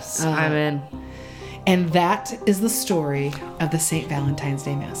 Yes, I'm in. And that is the story of the St. Valentine's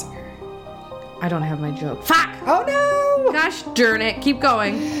Day Massacre. I don't have my joke. Fuck! Oh no! Gosh darn it. Keep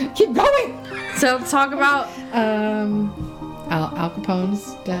going. Keep going! So let's talk about... Al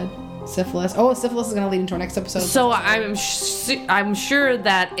Capone's dead. Syphilis. Oh, syphilis is going to lead into our next episode. So I'm sure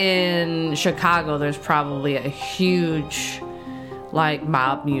that in Chicago there's probably a huge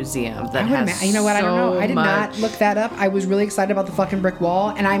mob museum that has you know what? I don't know. so I did not look that up. I was really excited about the fucking brick wall,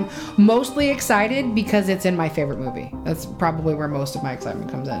 and I'm mostly excited because it's in my favorite movie. That's probably where most of my excitement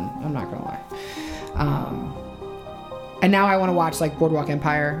comes in. I'm not gonna lie. And now I want to watch Boardwalk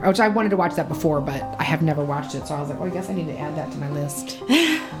Empire, which I wanted to watch that before, but I have never watched it. So I was like, well, I guess I need to add that to my list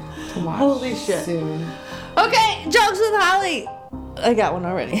to watch. Holy shit! Soon. Okay, jokes with Holly. I got one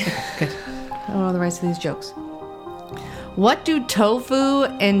already. Good. I don't know the rest of these jokes. What do tofu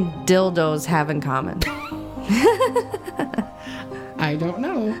and dildos have in common? I don't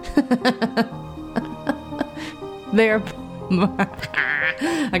know. They're...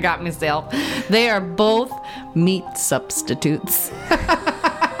 I got myself. They are both meat substitutes. Ha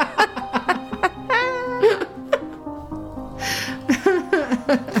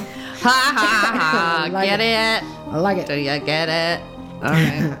ha ha. Get it? I like it. Do you get it? All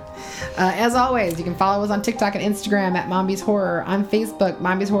right. As always, you can follow us on TikTok and Instagram at Mombies Horror, on Facebook,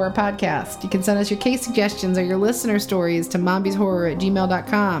 Mombies Horror Podcast. You can send us your case suggestions or your listener stories to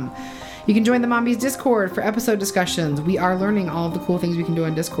mombieshorror@gmail.com. You can join the Mombies Discord for episode discussions. We are learning all of the cool things we can do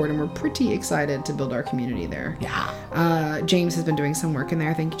on Discord, and we're pretty excited to build our community there. Yeah. James has been doing some work in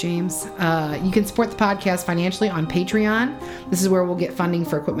there. Thank you, James. You can support the podcast financially on Patreon. This is where we'll get funding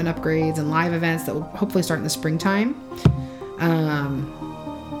for equipment upgrades and live events that will hopefully start in the springtime.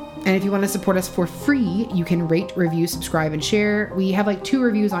 And if you want to support us for free, you can rate, review, subscribe, and share. We have 2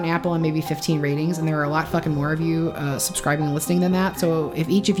 reviews on Apple and maybe 15 ratings, and there are a lot fucking more of you subscribing and listening than that. So if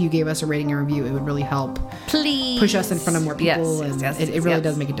each of you gave us a rating and review, it would really help push us in front of more people, it really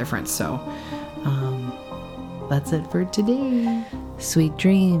does make a difference. So that's it for today. Sweet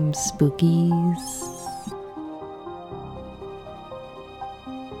dreams, spookies.